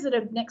signs that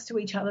are next to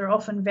each other are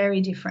often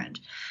very different.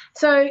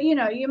 So, you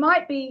know, you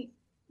might be,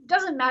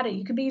 doesn't matter.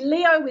 You could be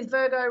Leo with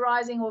Virgo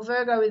rising or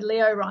Virgo with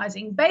Leo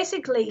rising.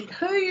 Basically,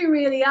 who you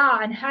really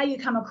are and how you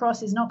come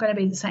across is not going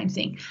to be the same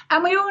thing.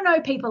 And we all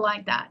know people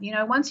like that. You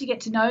know, once you get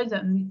to know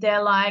them,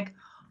 they're like,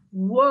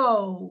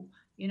 whoa.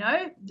 You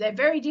know, they're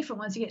very different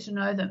once you get to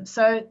know them.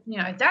 So, you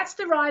know, that's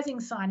the rising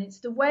sign. It's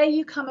the way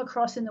you come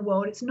across in the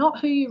world. It's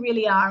not who you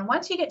really are. And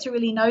once you get to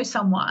really know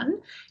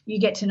someone, you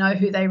get to know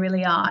who they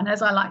really are. And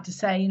as I like to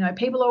say, you know,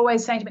 people are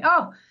always saying to me,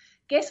 oh,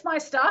 guess my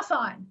star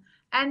sign.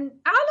 And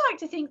I like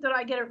to think that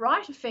I get it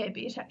right a fair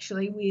bit,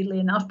 actually, weirdly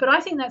enough. But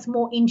I think that's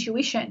more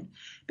intuition,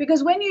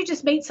 because when you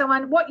just meet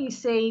someone, what you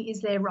see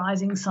is their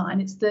rising sign.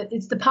 It's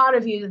the part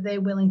of you that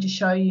they're willing to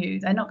show you.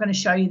 They're not going to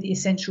show you the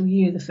essential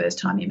you the first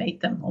time you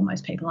meet them, or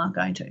most people aren't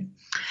going to.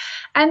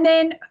 And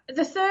then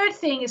the third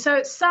thing is, so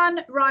it's sun,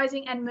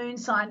 rising, and moon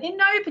sign in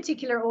no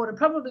particular order.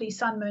 Probably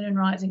sun, moon, and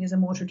rising is a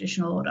more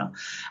traditional order.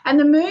 And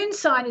the moon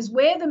sign is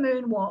where the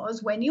moon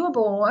was when you were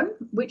born,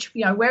 which,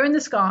 you know, where in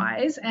the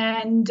skies,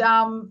 and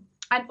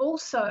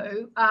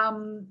also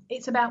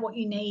it's about what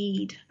you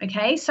need,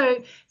 okay?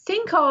 So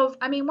think of,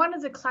 I mean, one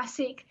of the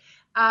classic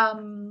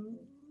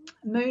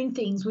moon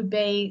things would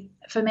be,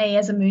 for me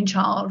as a moon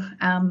child,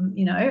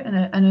 you know,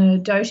 and a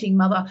doting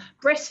mother,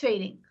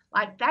 breastfeeding.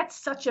 Like, that's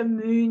such a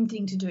moon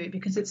thing to do,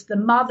 because it's the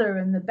mother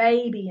and the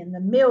baby and the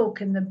milk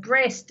and the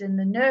breast and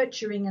the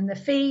nurturing and the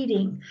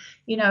feeding.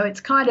 You know, it's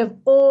kind of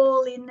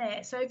all in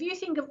there. So if you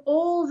think of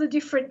all the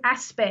different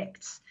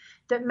aspects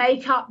that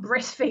make up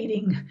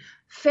breastfeeding,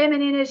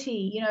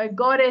 femininity, you know,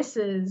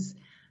 goddesses,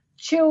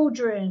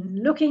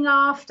 children, looking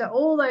after,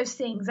 all those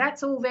things,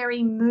 that's all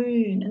very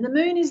moon. And the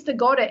moon is the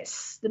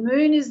goddess. The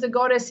moon is the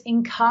goddess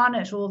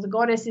incarnate, or the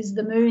goddess is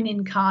the moon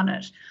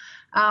incarnate.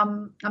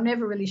 I'm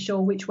never really sure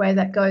which way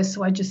that goes,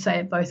 so I just say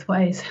it both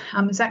ways.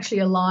 It's actually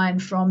a line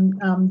from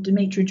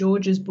Demetra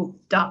George's book,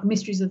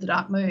 Mysteries of the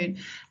Dark Moon.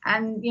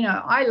 And,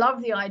 I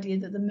love the idea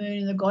that the moon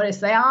and the goddess,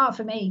 they are,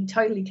 for me,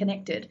 totally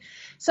connected.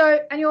 So,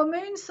 and your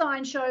moon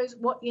sign shows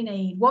what you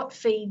need, what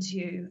feeds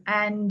you,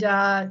 and,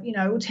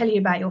 will tell you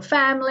about your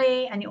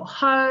family and your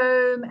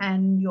home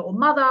and your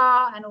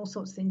mother and all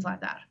sorts of things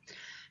like that.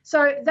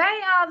 So they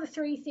are the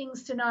three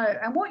things to know.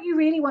 And what you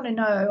really want to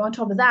know on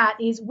top of that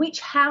is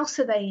which house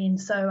are they in?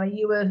 So are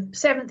you a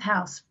 7th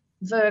house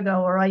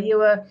Virgo, or are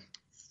you a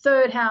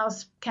 3rd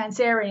house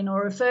Cancerian,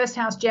 or a 1st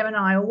house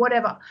Gemini, or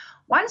whatever?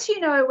 Once you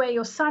know where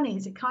your sun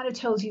is, it kind of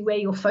tells you where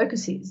your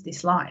focus is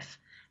this life.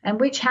 And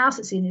which house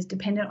it's in is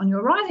dependent on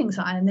your rising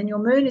sign. And then your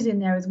moon is in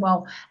there as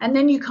well. And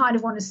then you kind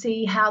of want to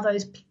see how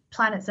those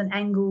planets and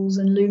angles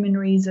and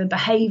luminaries are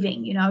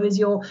behaving. Is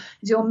your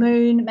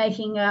moon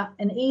making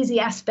an easy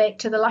aspect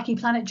to the lucky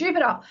planet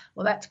Jupiter?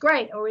 Well, that's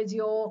great. Or is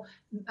your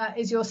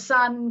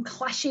sun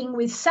clashing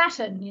with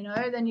Saturn?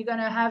 Then you're going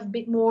to have a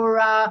bit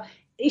more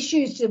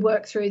issues to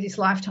work through this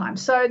lifetime.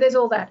 So there's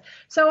all that.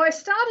 So I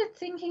started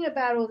thinking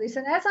about all this,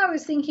 and as I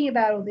was thinking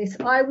about all this,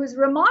 I was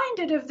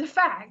reminded of the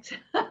fact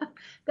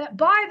that,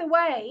 by the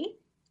way,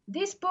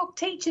 this book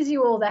teaches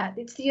you all that.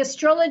 It's the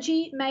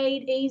Astrology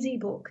Made Easy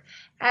book,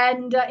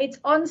 and it's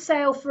on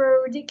sale for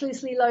a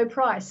ridiculously low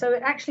price. So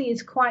it actually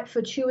is quite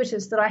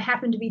fortuitous that I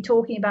happen to be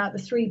talking about the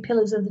 3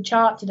 pillars of the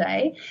chart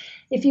today.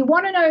 If you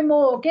want to know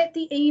more, get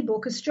the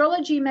ebook,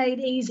 Astrology Made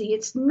Easy.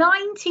 It's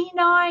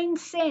 99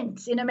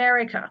 cents in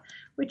America,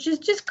 which is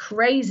just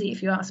crazy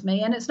if you ask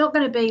me. And it's not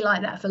going to be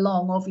like that for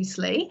long,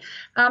 obviously.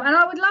 And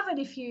I would love it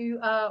if you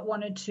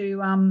wanted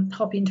to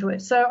hop into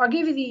it. So I'll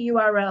give you the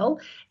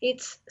URL.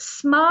 It's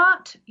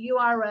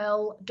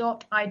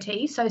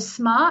smarturl.it. So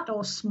smart,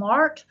 or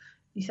smart,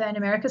 you say in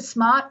America,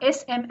 smart,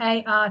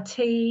 SMART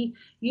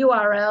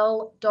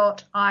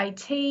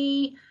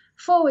URL.it/AMEE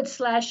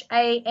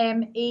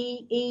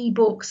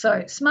book.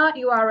 So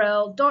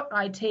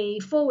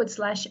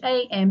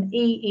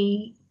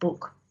smarturl.it/AMEE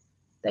book.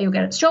 There you'll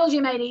get it. Astrology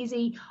Made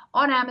Easy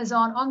on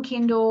Amazon, on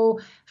Kindle,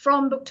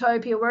 from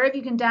Booktopia, wherever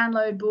you can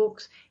download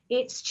books.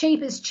 It's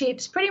cheap as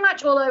chips, pretty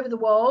much all over the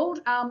world.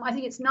 I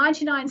think it's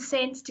 99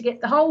 cents to get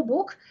the whole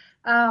book,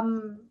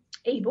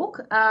 ebook.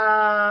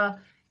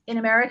 In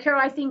America,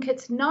 I think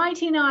it's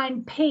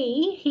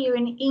 99p here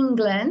in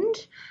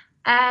England.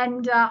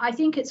 And I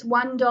think it's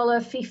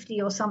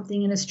 $1.50 or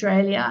something in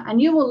Australia,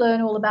 and you will learn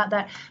all about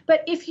that.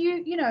 But if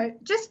you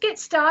just get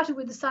started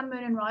with the sun,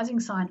 moon and rising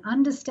sign,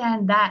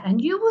 understand that,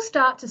 and you will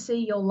start to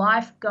see your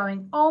life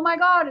going, oh my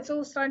God, it's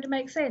all starting to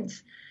make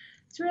sense.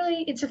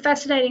 It's a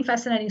fascinating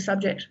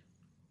subject.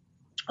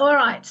 All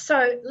right,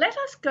 so let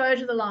us go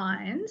to the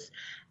lines,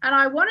 and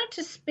I wanted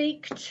to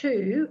speak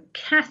to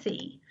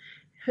Kathy,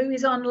 who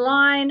is on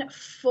line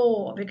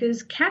 4,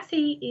 because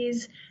Kathy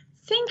is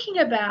thinking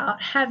about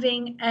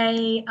having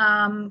a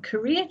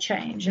career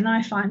change, and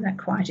I find that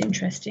quite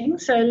interesting.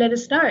 So let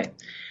us know.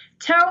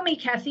 Tell me,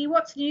 Kathy,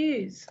 what's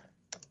news?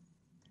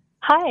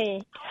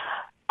 Hi.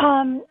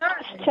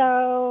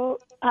 So,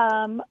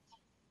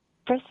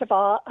 first of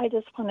all, I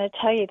just want to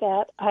tell you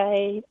that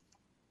I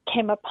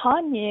came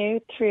upon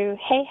you through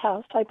Hay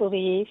House, I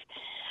believe.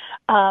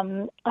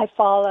 I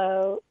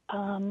follow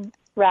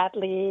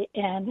Radley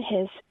and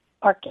his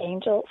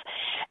archangels,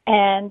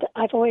 and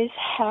I've always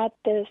had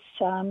this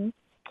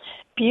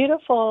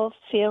beautiful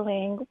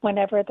feeling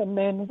whenever the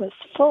moon was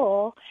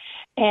full,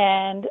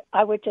 and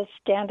I would just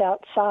stand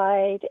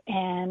outside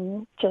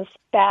and just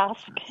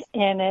bask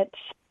in its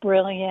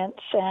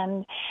brilliance,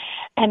 and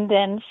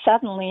then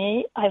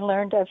suddenly I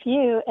learned of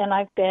you, and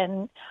I've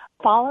been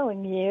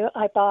following you.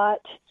 I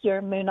bought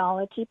your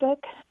Moonology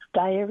book,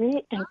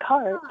 diary, and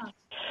cards.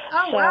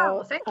 Oh, so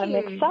wow, thank you. I'm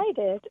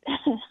excited.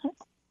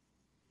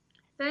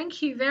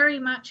 Thank you very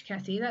much,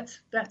 Kathy.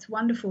 That's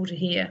wonderful to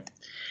hear.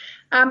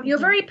 You're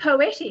very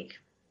poetic.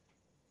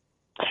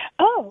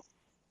 Oh,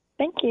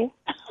 thank you.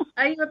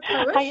 Are you a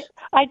poet?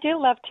 I do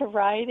love to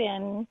write,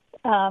 and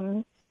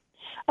I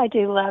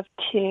do love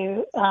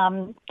to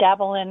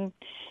dabble in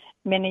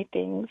many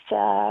things,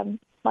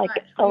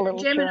 like a little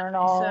Gemini,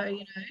 journal. So,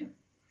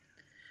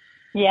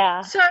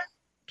 Yeah. So,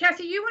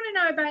 Kathy, you want to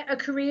know about a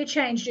career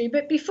change, do you?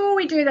 But before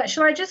we do that,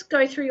 shall I just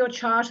go through your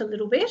chart a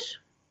little bit?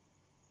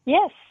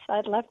 Yes,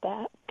 I'd love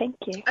that. Thank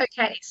you.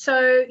 Okay,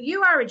 so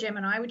you are a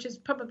Gemini, which is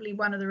probably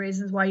one of the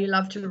reasons why you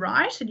love to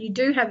write, and you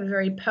do have a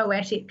very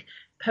poetic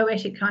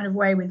kind of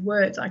way with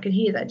words. I could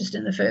hear that just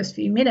in the first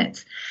few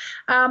minutes.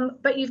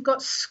 But you've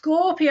got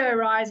Scorpio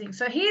rising.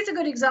 So here's a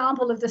good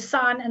example of the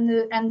sun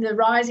and the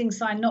rising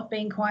sign not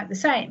being quite the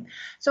same.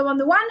 So on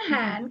the one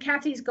hand,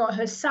 Kathy's got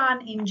her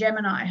sun in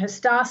Gemini. Her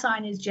star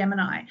sign is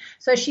Gemini.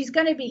 So she's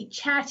going to be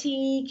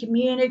chatty,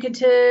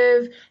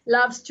 communicative,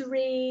 loves to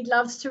read,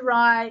 loves to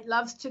write,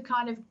 loves to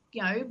kind of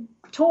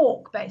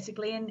talk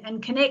basically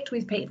and connect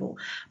with people.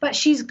 But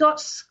she's got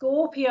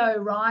Scorpio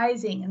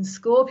rising, and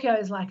Scorpio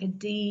is like a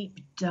deep,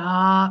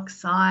 dark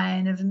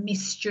sign of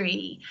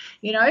mystery,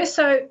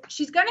 so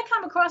she's going to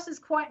come across as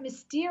quite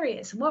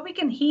mysterious. And what we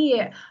can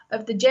hear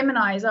of the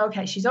Gemini is,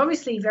 okay, she's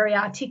obviously very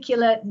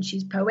articulate and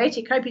she's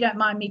poetic. Hope you don't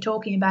mind me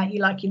talking about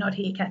you like you're not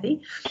here,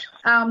 Kathy.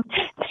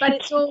 But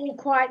it's all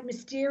quite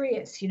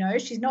mysterious,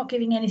 she's not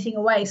giving anything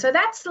away. So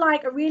that's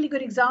like a really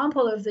good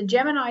example of the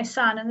Gemini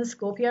sun and the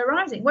Scorpio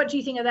rising. What do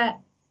you think of that,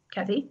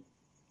 Kathy?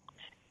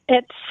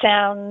 It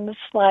sounds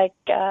like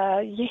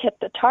you hit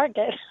the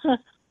target.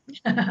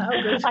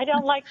 I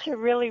don't like to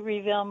really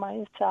reveal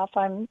myself.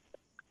 I'm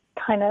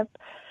kind of,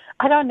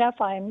 I don't know if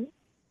I'm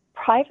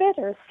private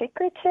or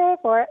secretive,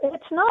 or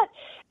it's not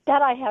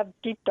that I have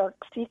deep, dark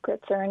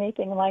secrets or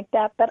anything like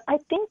that, but I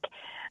think,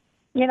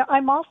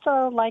 I'm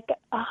also like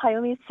a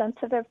highly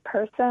sensitive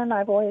person.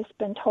 I've always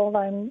been told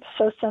I'm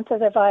so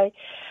sensitive. I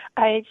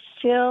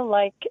feel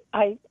like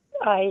I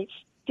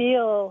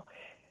feel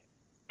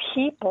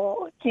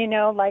people,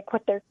 like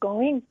what they're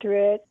going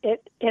through,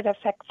 it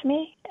affects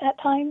me at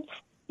times.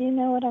 You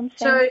know what I'm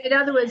saying? So in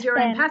other words, you're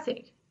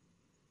empathic.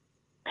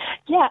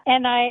 Yeah,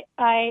 and I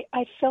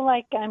feel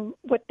like I'm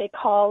what they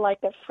call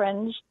like a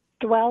fringe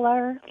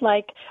dweller.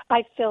 Like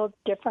I feel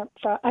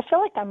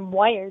like I'm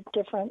wired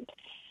different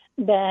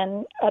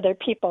than other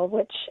people,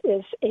 which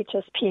is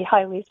HSP,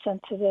 highly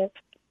sensitive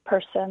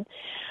person.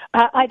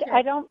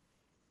 I don't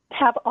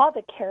have all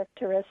the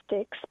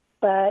characteristics,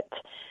 but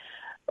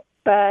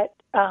yeah,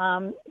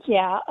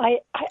 I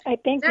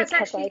think that's because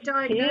actually a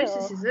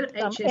diagnosis, is it?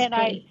 HSP. And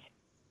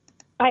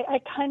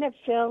I kind of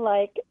feel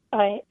like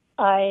I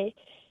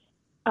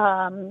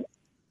can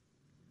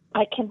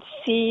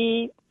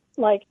see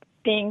like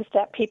things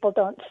that people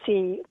don't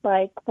see.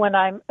 Like when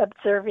I'm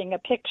observing a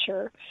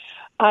picture,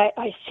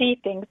 I see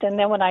things, and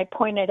then when I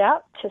point it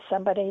out to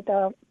somebody,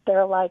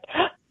 they're like,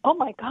 "Oh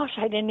my gosh,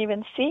 I didn't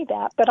even see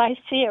that," but I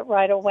see it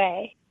right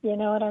away. You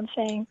know what I'm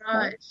saying?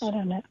 Right. I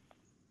don't know.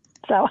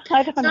 So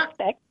I don't know.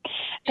 That's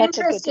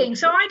interesting.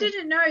 So I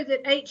didn't know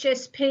that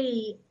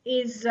HSP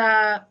is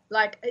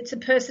like it's a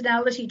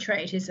personality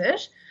trait, is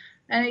it?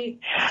 And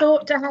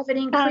thought to have an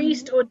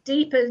increased or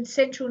deeper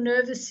central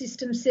nervous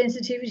system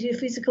sensitivity to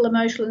physical,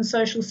 emotional, and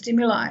social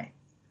stimuli.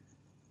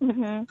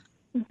 Mm-hmm.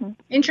 Mm-hmm.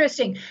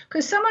 Interesting,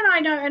 because someone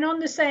I know, and on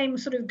the same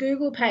sort of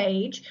Google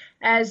page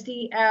as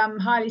the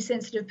highly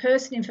sensitive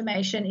person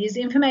information is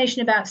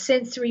information about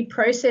sensory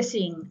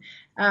processing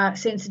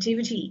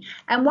sensitivity.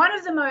 And one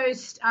of the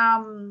most,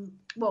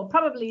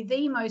 probably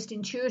the most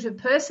intuitive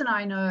person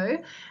I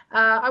know,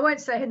 I won't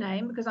say her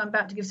name because I'm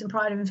about to give some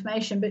private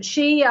information, but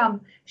she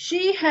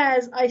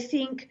has, I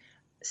think,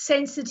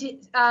 sensory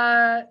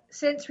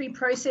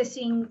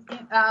processing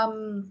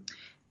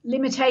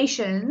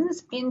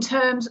limitations in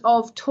terms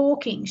of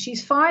talking.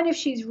 She's fine if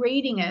she's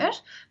reading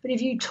it, but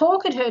if you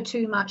talk at her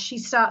too much, she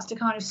starts to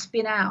kind of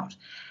spin out.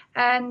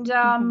 And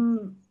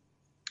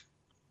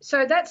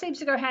so that seems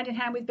to go hand in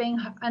hand with being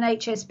an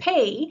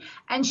HSP,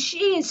 and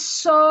she is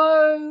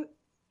so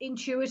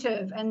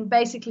intuitive and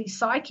basically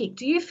psychic.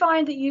 Do you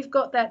find that you've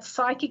got that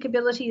psychic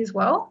ability as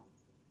well?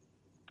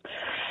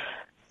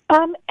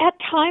 At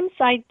times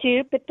I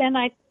do, but then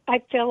I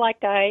feel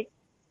like I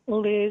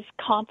lose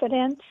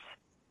confidence.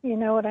 You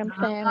know what I'm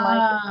saying?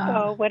 Like,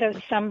 oh, what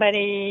if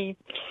somebody,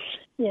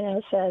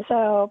 says,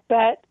 oh,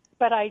 but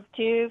I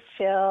do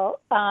feel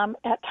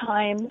at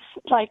times,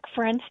 like,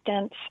 for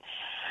instance,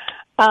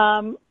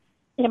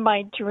 in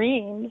my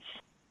dreams,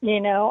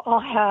 I'll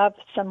have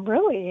some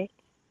really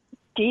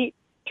deep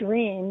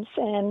dreams.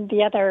 And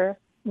the other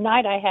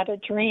night I had a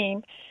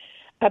dream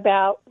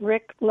about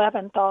Rick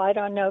Leventhal. I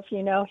don't know if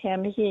you know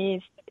him.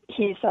 He's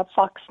a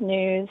Fox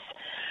News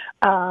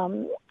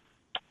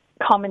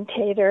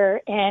commentator,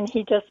 and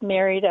he just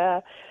married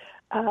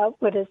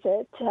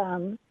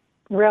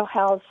Real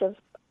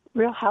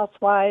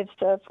Housewives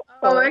of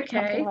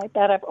something like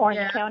that of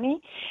Orange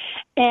County.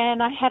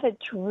 And I had a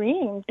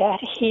dream that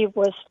he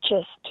was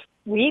just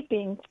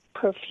weeping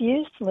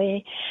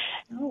profusely,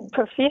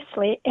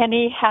 and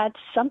he had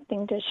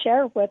something to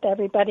share with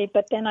everybody.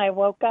 But then I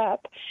woke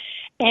up,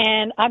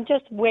 and I'm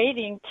just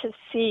waiting to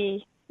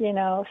see,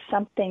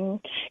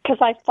 something, because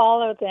I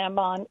follow them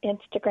on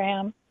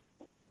Instagram.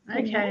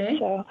 Okay.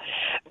 So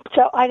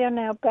I don't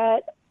know,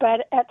 but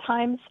at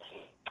times,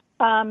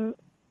 I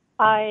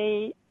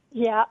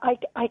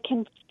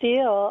can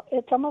feel.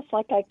 It's almost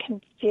like I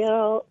can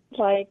feel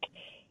like,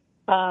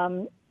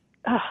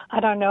 I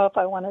don't know if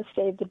I want to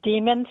say the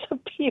demons of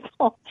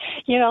people,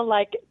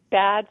 like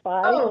bad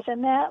vibes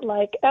and that.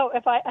 Like,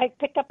 if I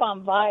pick up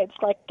on vibes,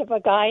 like if a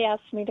guy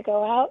asks me to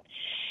go out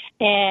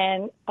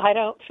and I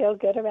don't feel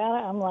good about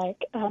it, I'm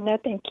like, oh, no,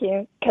 thank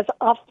you, because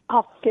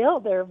I'll feel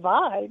their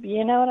vibe.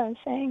 You know what I'm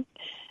saying?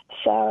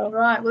 So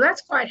right. Well,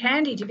 that's quite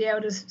handy to be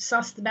able to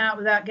suss them out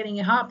without getting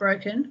your heart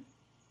broken.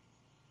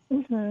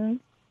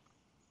 Mhm.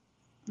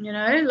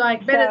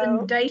 Like better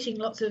than dating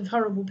lots of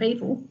horrible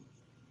people.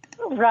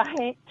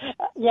 Right.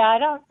 Yeah,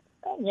 I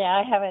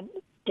haven't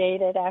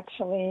dated,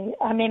 actually.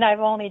 I mean, I've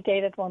only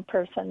dated one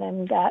person,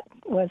 and that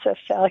was a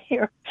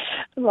failure,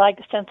 like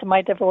since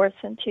my divorce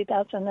in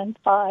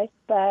 2005.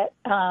 But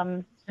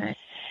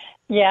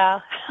yeah,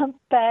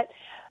 but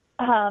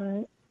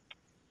and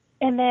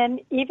then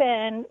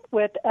even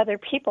with other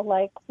people,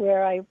 like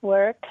where I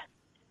work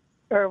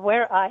or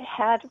where I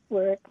had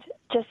worked,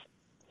 just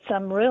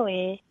some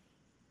really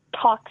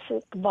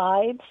toxic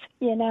vibes,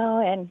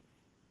 and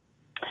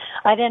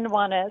I didn't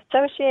want to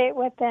associate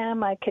with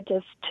them. I could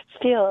just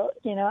feel,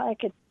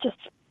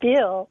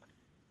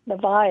 the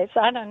vibes.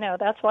 I don't know.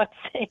 That's what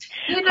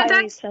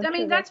I'm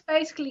saying. That's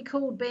basically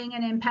called being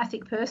an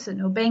empathic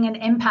person or being an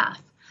empath.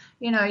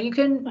 You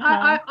can,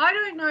 I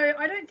don't know.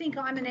 I don't think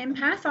I'm an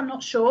empath. I'm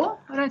not sure.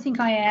 I don't think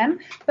I am.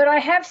 But I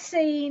have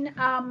seen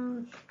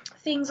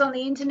things on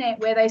the internet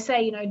where they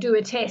say, do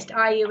a test.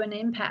 Are you an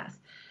empath?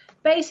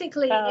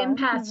 Basically,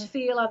 empaths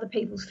feel other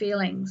people's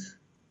feelings.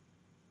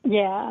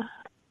 Yeah.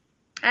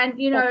 And,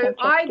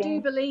 I do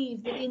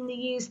believe that in the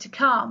years to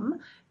come,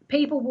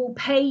 people will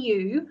pay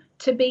you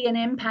to be an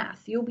empath.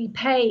 You'll be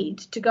paid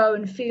to go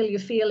and feel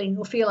your feeling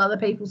or feel other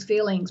people's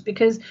feelings,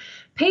 because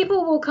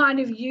people will kind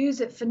of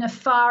use it for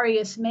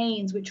nefarious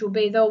means, which will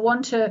be they'll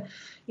want to,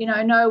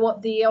 know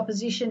what the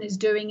opposition is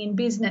doing in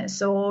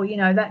business or,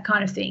 that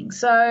kind of thing.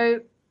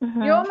 So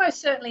you're almost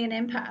certainly an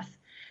empath.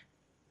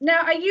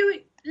 Now,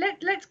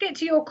 let's get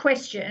to your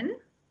question,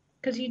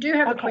 because you do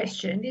have a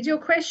question. Is your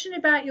question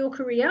about your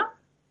career?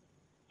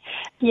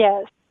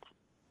 Yes.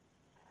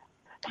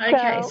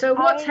 Okay, so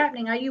what's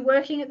happening? Are you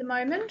working at the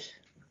moment?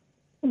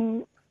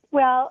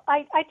 Well,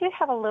 I do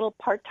have a little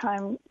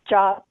part-time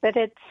job, but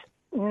it's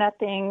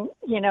nothing,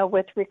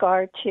 with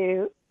regard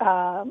to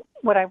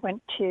what I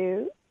went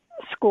to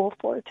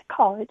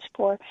college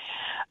for.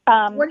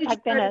 What did you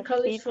go to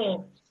college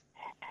for?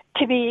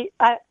 To be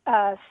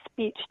a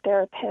speech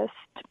therapist.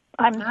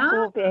 I'm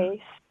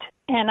school-based,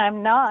 and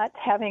I'm not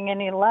having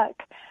any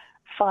luck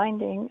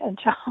finding a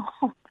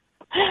job,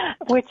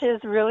 which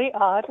is really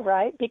odd,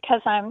 right?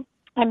 Because I'm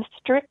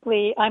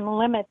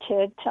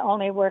limited to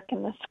only work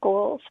in the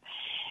schools.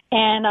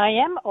 And I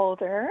am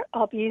older.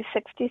 I'll be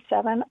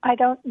 67. I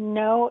don't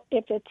know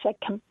if it's a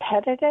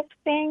competitive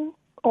thing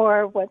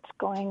or what's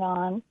going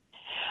on.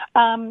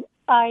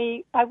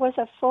 I was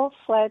a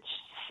full-fledged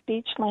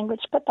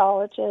speech-language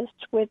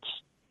pathologist, which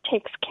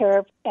takes care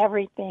of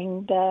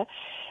everything, the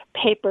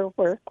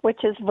paperwork,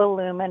 which is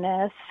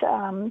voluminous,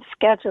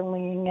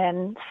 scheduling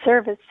and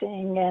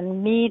servicing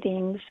and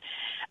meetings,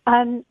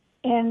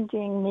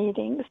 unending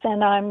meetings.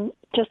 And I'm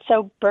just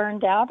so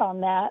burned out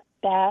on that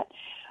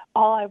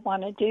all I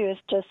want to do is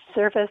just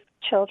service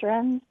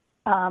children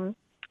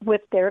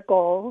with their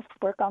goals,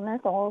 work on their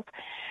goals,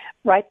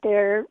 write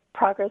their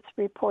progress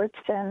reports,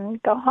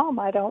 and go home.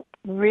 I don't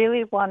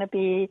really want to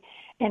be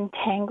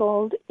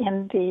entangled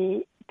in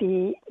the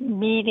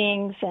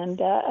meetings and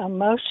the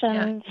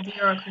emotions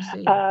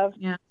of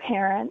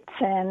parents,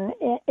 and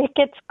it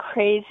gets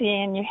crazy,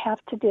 and you have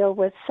to deal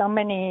with so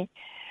many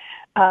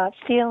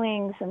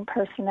feelings and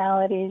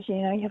personalities.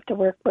 You have to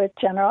work with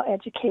general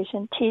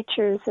education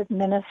teachers,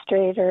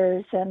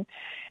 administrators, and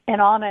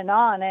on,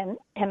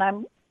 and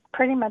I'm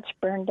pretty much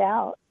burned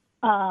out.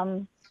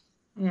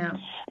 Yeah.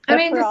 I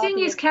mean, the thing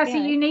is, Kathy,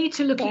 you need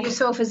to look at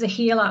yourself as a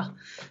healer,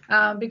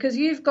 because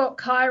you've got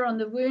Chiron,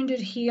 the wounded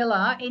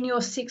healer, in your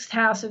 6th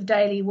house of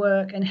daily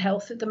work and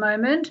health at the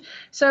moment.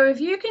 So if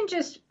you can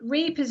just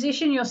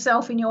reposition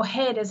yourself in your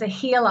head as a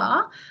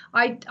healer,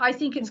 I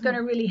think it's going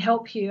to really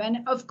help you.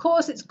 And, of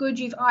course, it's good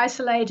you've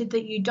isolated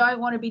that you don't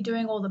want to be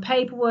doing all the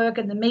paperwork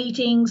and the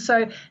meetings.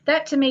 So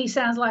that, to me,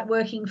 sounds like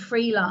working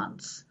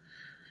freelance.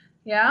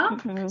 Yeah?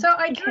 So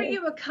I drew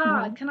you a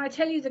card. Can I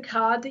tell you the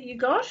card that you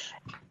got?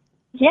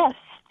 Yes,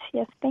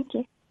 thank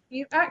you.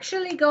 You've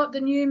actually got the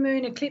new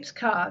moon eclipse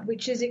card,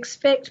 which is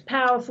expect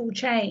powerful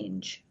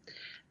change.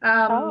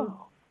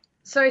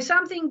 So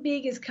something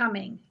big is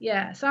coming.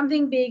 Yeah,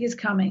 something big is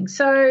coming.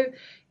 So,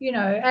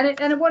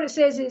 and what it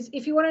says is,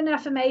 if you want an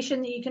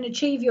affirmation that you can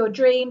achieve your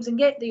dreams and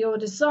get your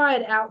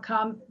desired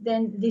outcome,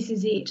 then this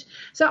is it.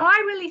 So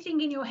I really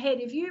think in your head,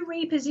 if you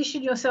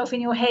reposition yourself in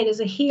your head as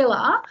a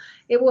healer,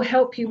 it will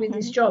help you with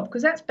this job,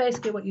 because that's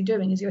basically what you're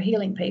doing, is you're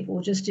healing people.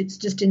 It's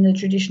just in the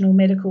traditional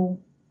medical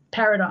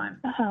paradigm.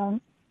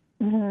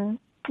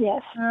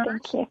 Yes,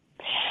 thank you.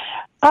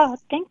 Oh,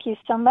 thank you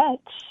so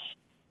much.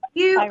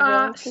 You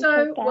are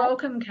so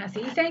welcome,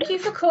 Kathy. Thank you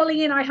for calling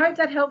in. I hope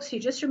that helps you.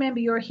 Just remember,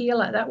 you're a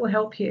healer. That will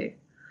help you.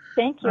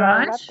 Thank you.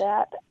 I love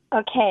that.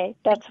 Okay,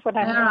 that's what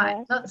I'm all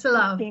right. Lots of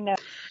love.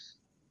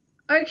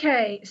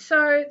 Okay,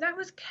 so that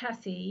was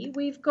Kathy.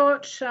 We've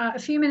got a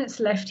few minutes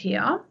left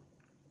here.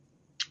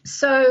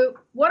 So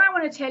what I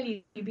want to tell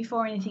you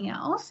before anything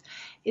else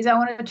is I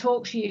want to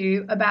talk to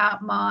you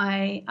about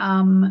my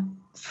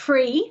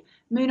free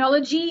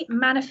Moonology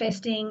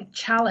Manifesting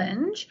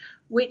Challenge,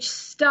 which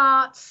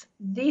starts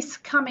this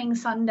coming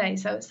Sunday.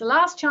 So it's the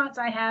last chance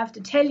I have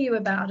to tell you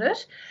about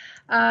it.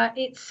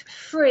 It's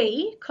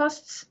free,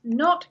 costs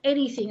not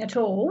anything at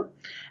all.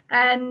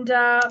 And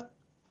I'm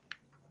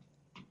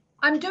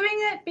doing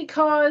it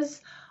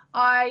because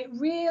I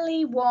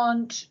really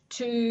want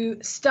to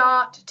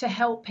start to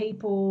help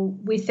people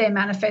with their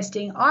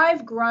manifesting.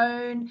 I've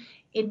grown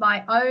in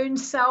my own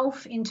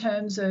self in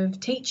terms of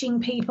teaching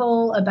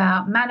people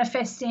about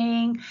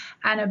manifesting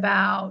and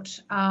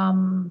about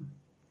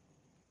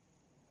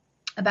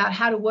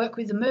how to work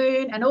with the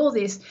moon and all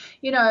this.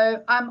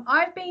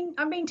 I've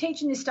been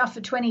teaching this stuff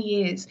for 20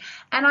 years,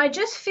 and I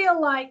just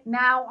feel like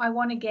now I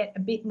want to get a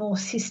bit more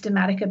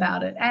systematic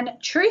about it. And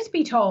truth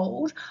be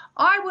told,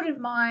 I wouldn't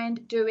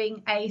mind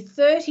doing a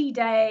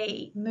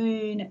 30-day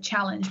moon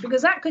challenge,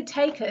 because that could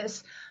take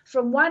us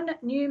from one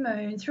new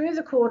moon through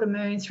the quarter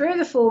moon, through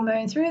the full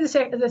moon, through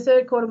the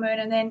third quarter moon,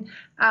 and then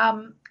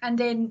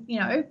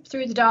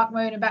through the dark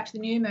moon and back to the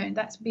new moon.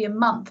 That's be a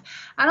month.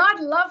 And I'd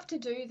love to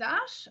do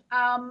that,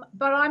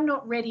 but I'm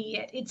not ready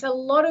yet. It's a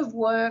lot of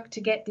work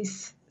to get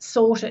this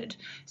sorted.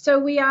 So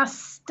we are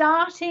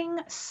starting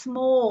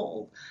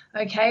small,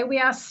 okay? We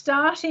are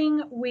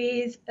starting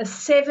with a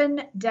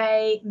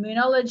 7-day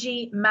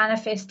Moonology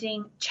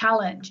manifesting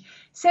challenge.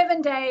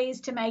 7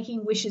 days to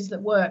making wishes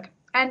that work.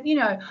 And,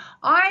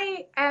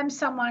 I am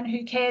someone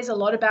who cares a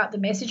lot about the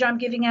message I'm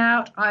giving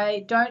out.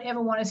 I don't ever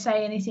want to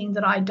say anything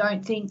that I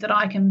don't think that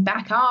I can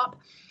back up.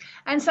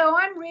 And so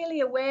I'm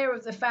really aware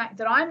of the fact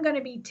that I'm going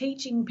to be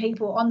teaching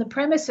people on the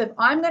premise of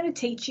I'm going to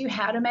teach you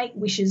how to make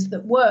wishes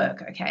that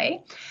work,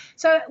 okay?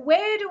 So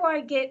where do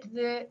I get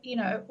the,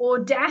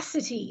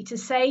 audacity to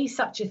say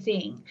such a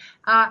thing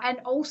and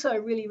also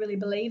really, really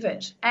believe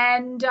it?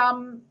 And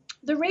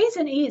the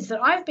reason is that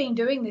I've been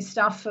doing this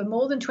stuff for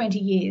more than 20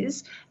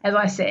 years, as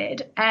I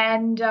said,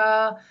 and,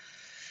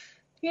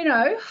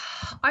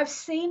 I've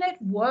seen it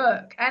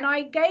work. And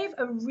I gave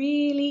a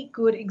really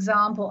good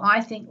example, I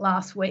think,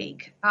 last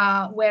week,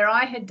 where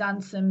I had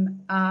done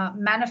some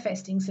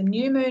manifesting, some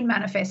new moon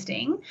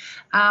manifesting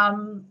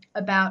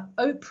about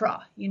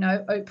Oprah,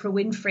 Oprah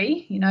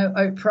Winfrey,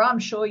 Oprah. I'm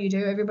sure you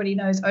do. Everybody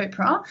knows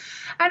Oprah.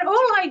 And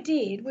all I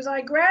did was I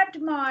grabbed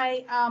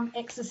my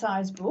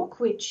exercise book,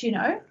 which,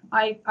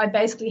 I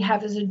basically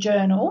have as a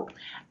journal,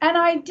 and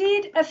I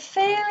did a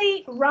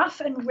fairly rough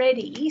and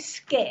ready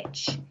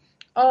sketch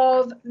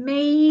of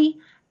me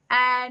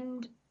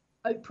and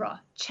Oprah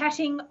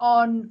chatting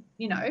on,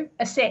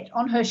 a set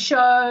on her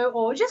show,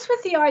 or just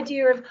with the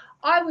idea of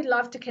I would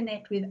love to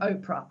connect with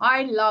Oprah.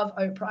 I love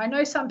Oprah. I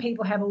know some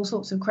people have all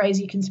sorts of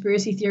crazy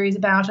conspiracy theories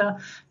about her.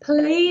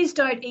 Please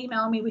don't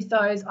email me with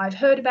those. I've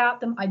heard about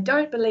them. I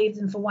don't believe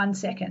them for 1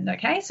 second,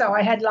 okay? So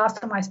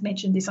last time I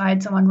mentioned this, I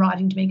had someone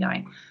writing to me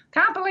going,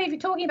 can't believe you're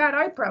talking about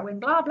Oprah when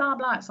blah, blah,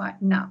 blah. It's like,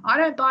 no, I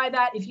don't buy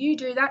that. If you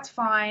do, that's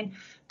fine.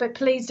 But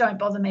please don't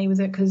bother me with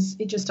it, because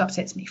it just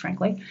upsets me,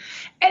 frankly.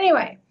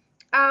 Anyway,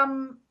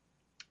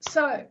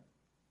 so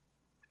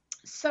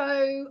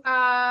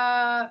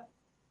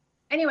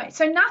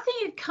nothing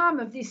had come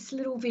of this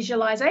little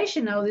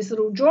visualization or this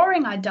little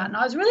drawing I'd done.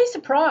 I was really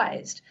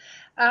surprised.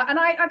 And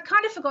I'd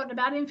kind of forgotten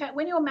about it. In fact,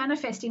 when you're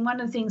manifesting, one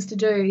of the things to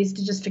do is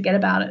to just forget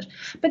about it.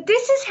 But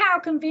this is how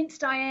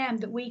convinced I am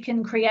that we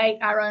can create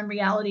our own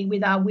reality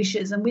with our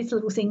wishes and with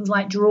little things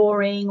like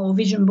drawing or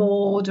vision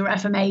boards or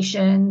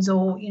affirmations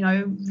or,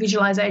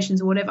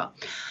 visualizations or whatever.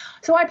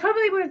 So I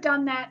probably would have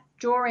done that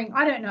drawing,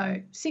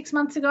 6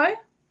 months ago.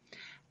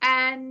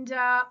 And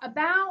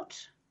about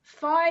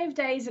 5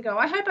 days ago,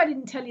 I hope I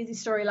didn't tell you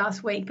this story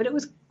last week, but it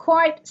was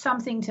quite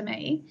something to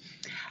me.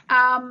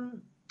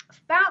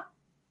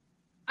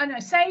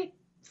 Say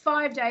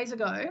 5 days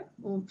ago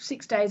or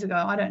 6 days ago,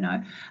 I don't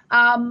know,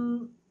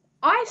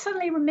 I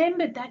suddenly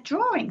remembered that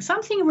drawing.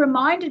 Something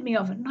reminded me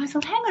of it. And I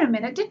thought, hang on a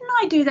minute, didn't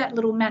I do that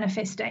little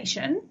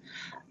manifestation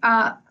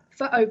for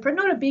Oprah?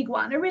 Not a big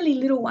one, a really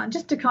little one,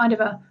 just to kind of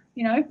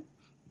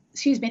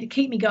to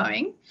keep me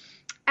going.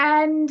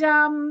 And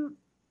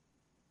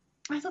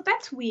I thought,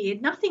 that's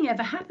weird. Nothing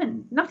ever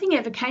happened. Nothing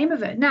ever came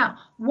of it. Now,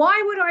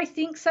 why would I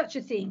think such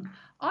a thing?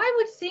 I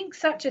would think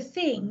such a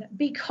thing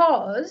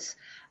because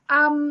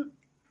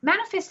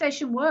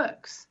manifestation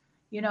works.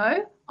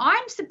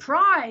 I'm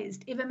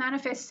surprised if a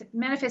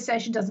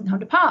manifestation doesn't come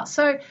to pass.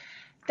 So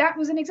that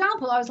was an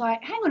example. I was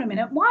like, hang on a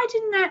minute, why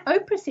didn't that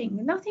Oprah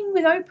thing? Nothing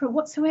with Oprah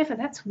whatsoever.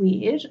 That's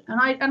weird.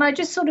 And I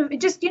just sort of, a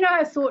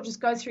thought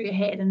just goes through your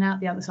head and out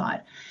the other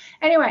side.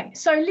 Anyway,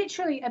 so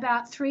literally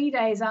about 3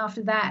 days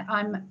after that,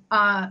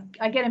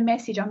 I get a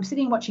message. I'm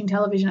sitting watching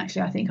television,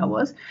 actually, I think I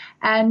was,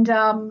 and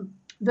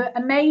the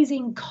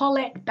amazing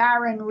Colette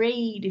Baron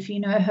Reid, if you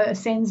know her,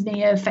 sends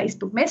me a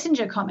Facebook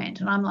Messenger comment.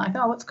 And I'm like,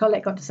 oh, what's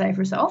Colette got to say for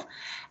herself?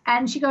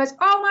 And she goes,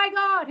 oh, my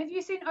God, have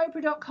you seen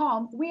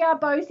Oprah.com? We are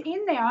both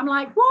in there. I'm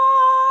like,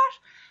 what?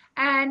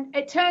 And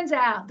it turns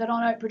out that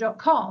on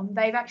Oprah.com,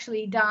 they've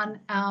actually done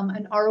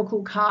an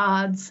Oracle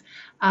cards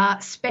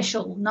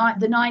special,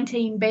 the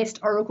 19 best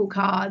Oracle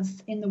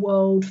cards in the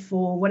world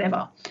for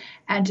whatever,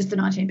 and just the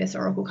 19 best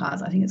Oracle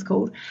cards, I think it's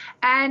called.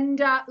 And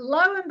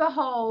lo and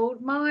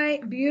behold, my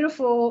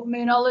beautiful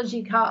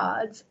Moonology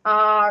cards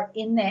are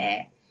in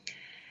there.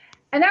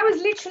 And that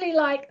was literally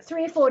like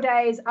 3 or 4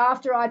 days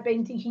after I'd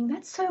been thinking,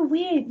 that's so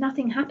weird,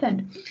 nothing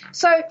happened.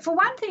 So for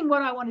one thing,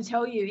 what I want to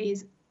tell you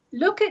is,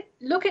 look at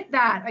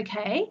that,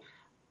 okay?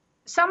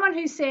 someone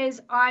who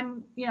says, I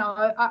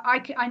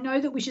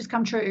know that wishes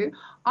come true,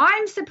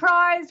 I'm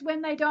surprised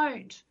when they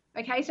don't.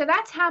 Okay, so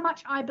that's how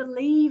much I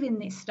believe in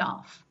this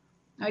stuff.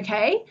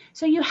 Okay,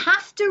 so you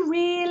have to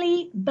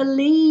really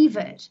believe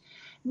it.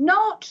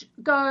 Not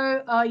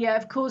go, oh, yeah,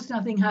 of course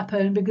nothing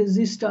happened because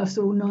this stuff's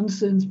all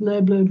nonsense,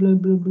 blah, blah, blah,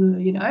 blah, blah,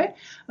 you know.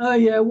 Oh,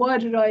 yeah, why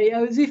did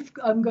as if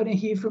I'm going to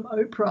hear from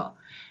Oprah.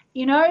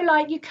 You know,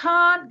 like you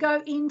can't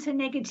go into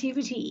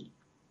negativity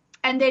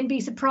and then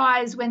be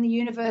surprised when the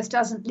universe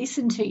doesn't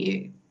listen to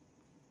you.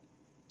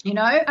 You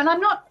know, and I'm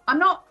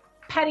not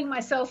patting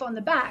myself on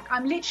the back.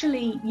 I'm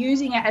literally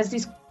using it as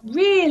this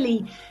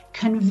really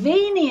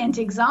convenient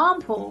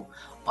example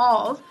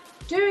of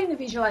doing the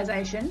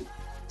visualization,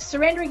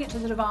 surrendering it to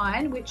the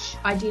divine, which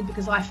I did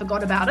because I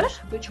forgot about it,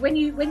 which when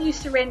you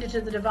surrender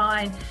to the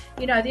divine,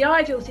 you know, the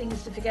ideal thing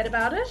is to forget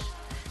about it.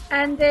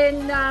 And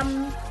then,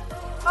 I'm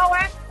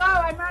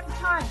out of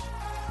time.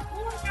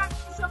 All about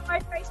this on my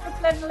Facebook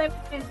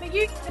 11/11, but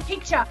you get the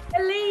picture.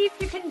 Believe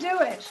you can do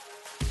it.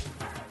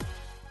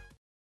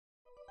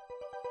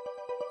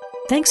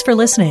 Thanks for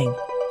listening.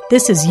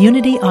 This is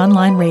Unity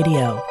Online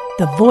Radio,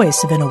 the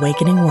voice of an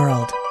awakening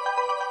world.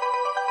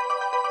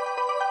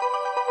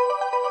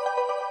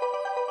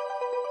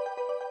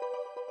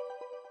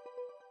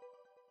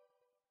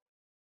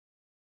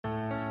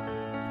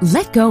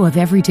 Let go of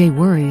everyday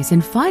worries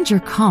and find your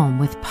calm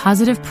with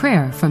positive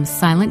prayer from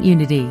Silent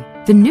Unity,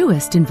 the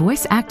newest in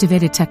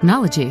voice-activated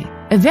technology,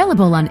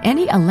 available on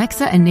any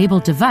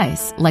Alexa-enabled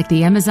device like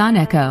the Amazon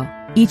Echo.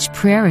 Each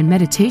prayer and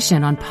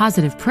meditation on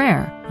positive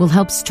prayer will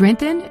help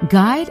strengthen,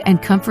 guide,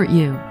 and comfort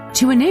you.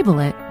 To enable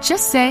it,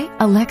 just say,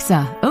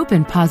 Alexa,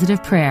 open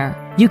positive prayer.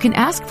 You can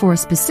ask for a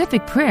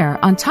specific prayer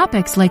on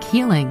topics like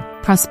healing,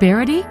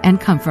 prosperity, and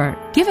comfort.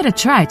 Give it a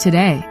try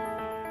today.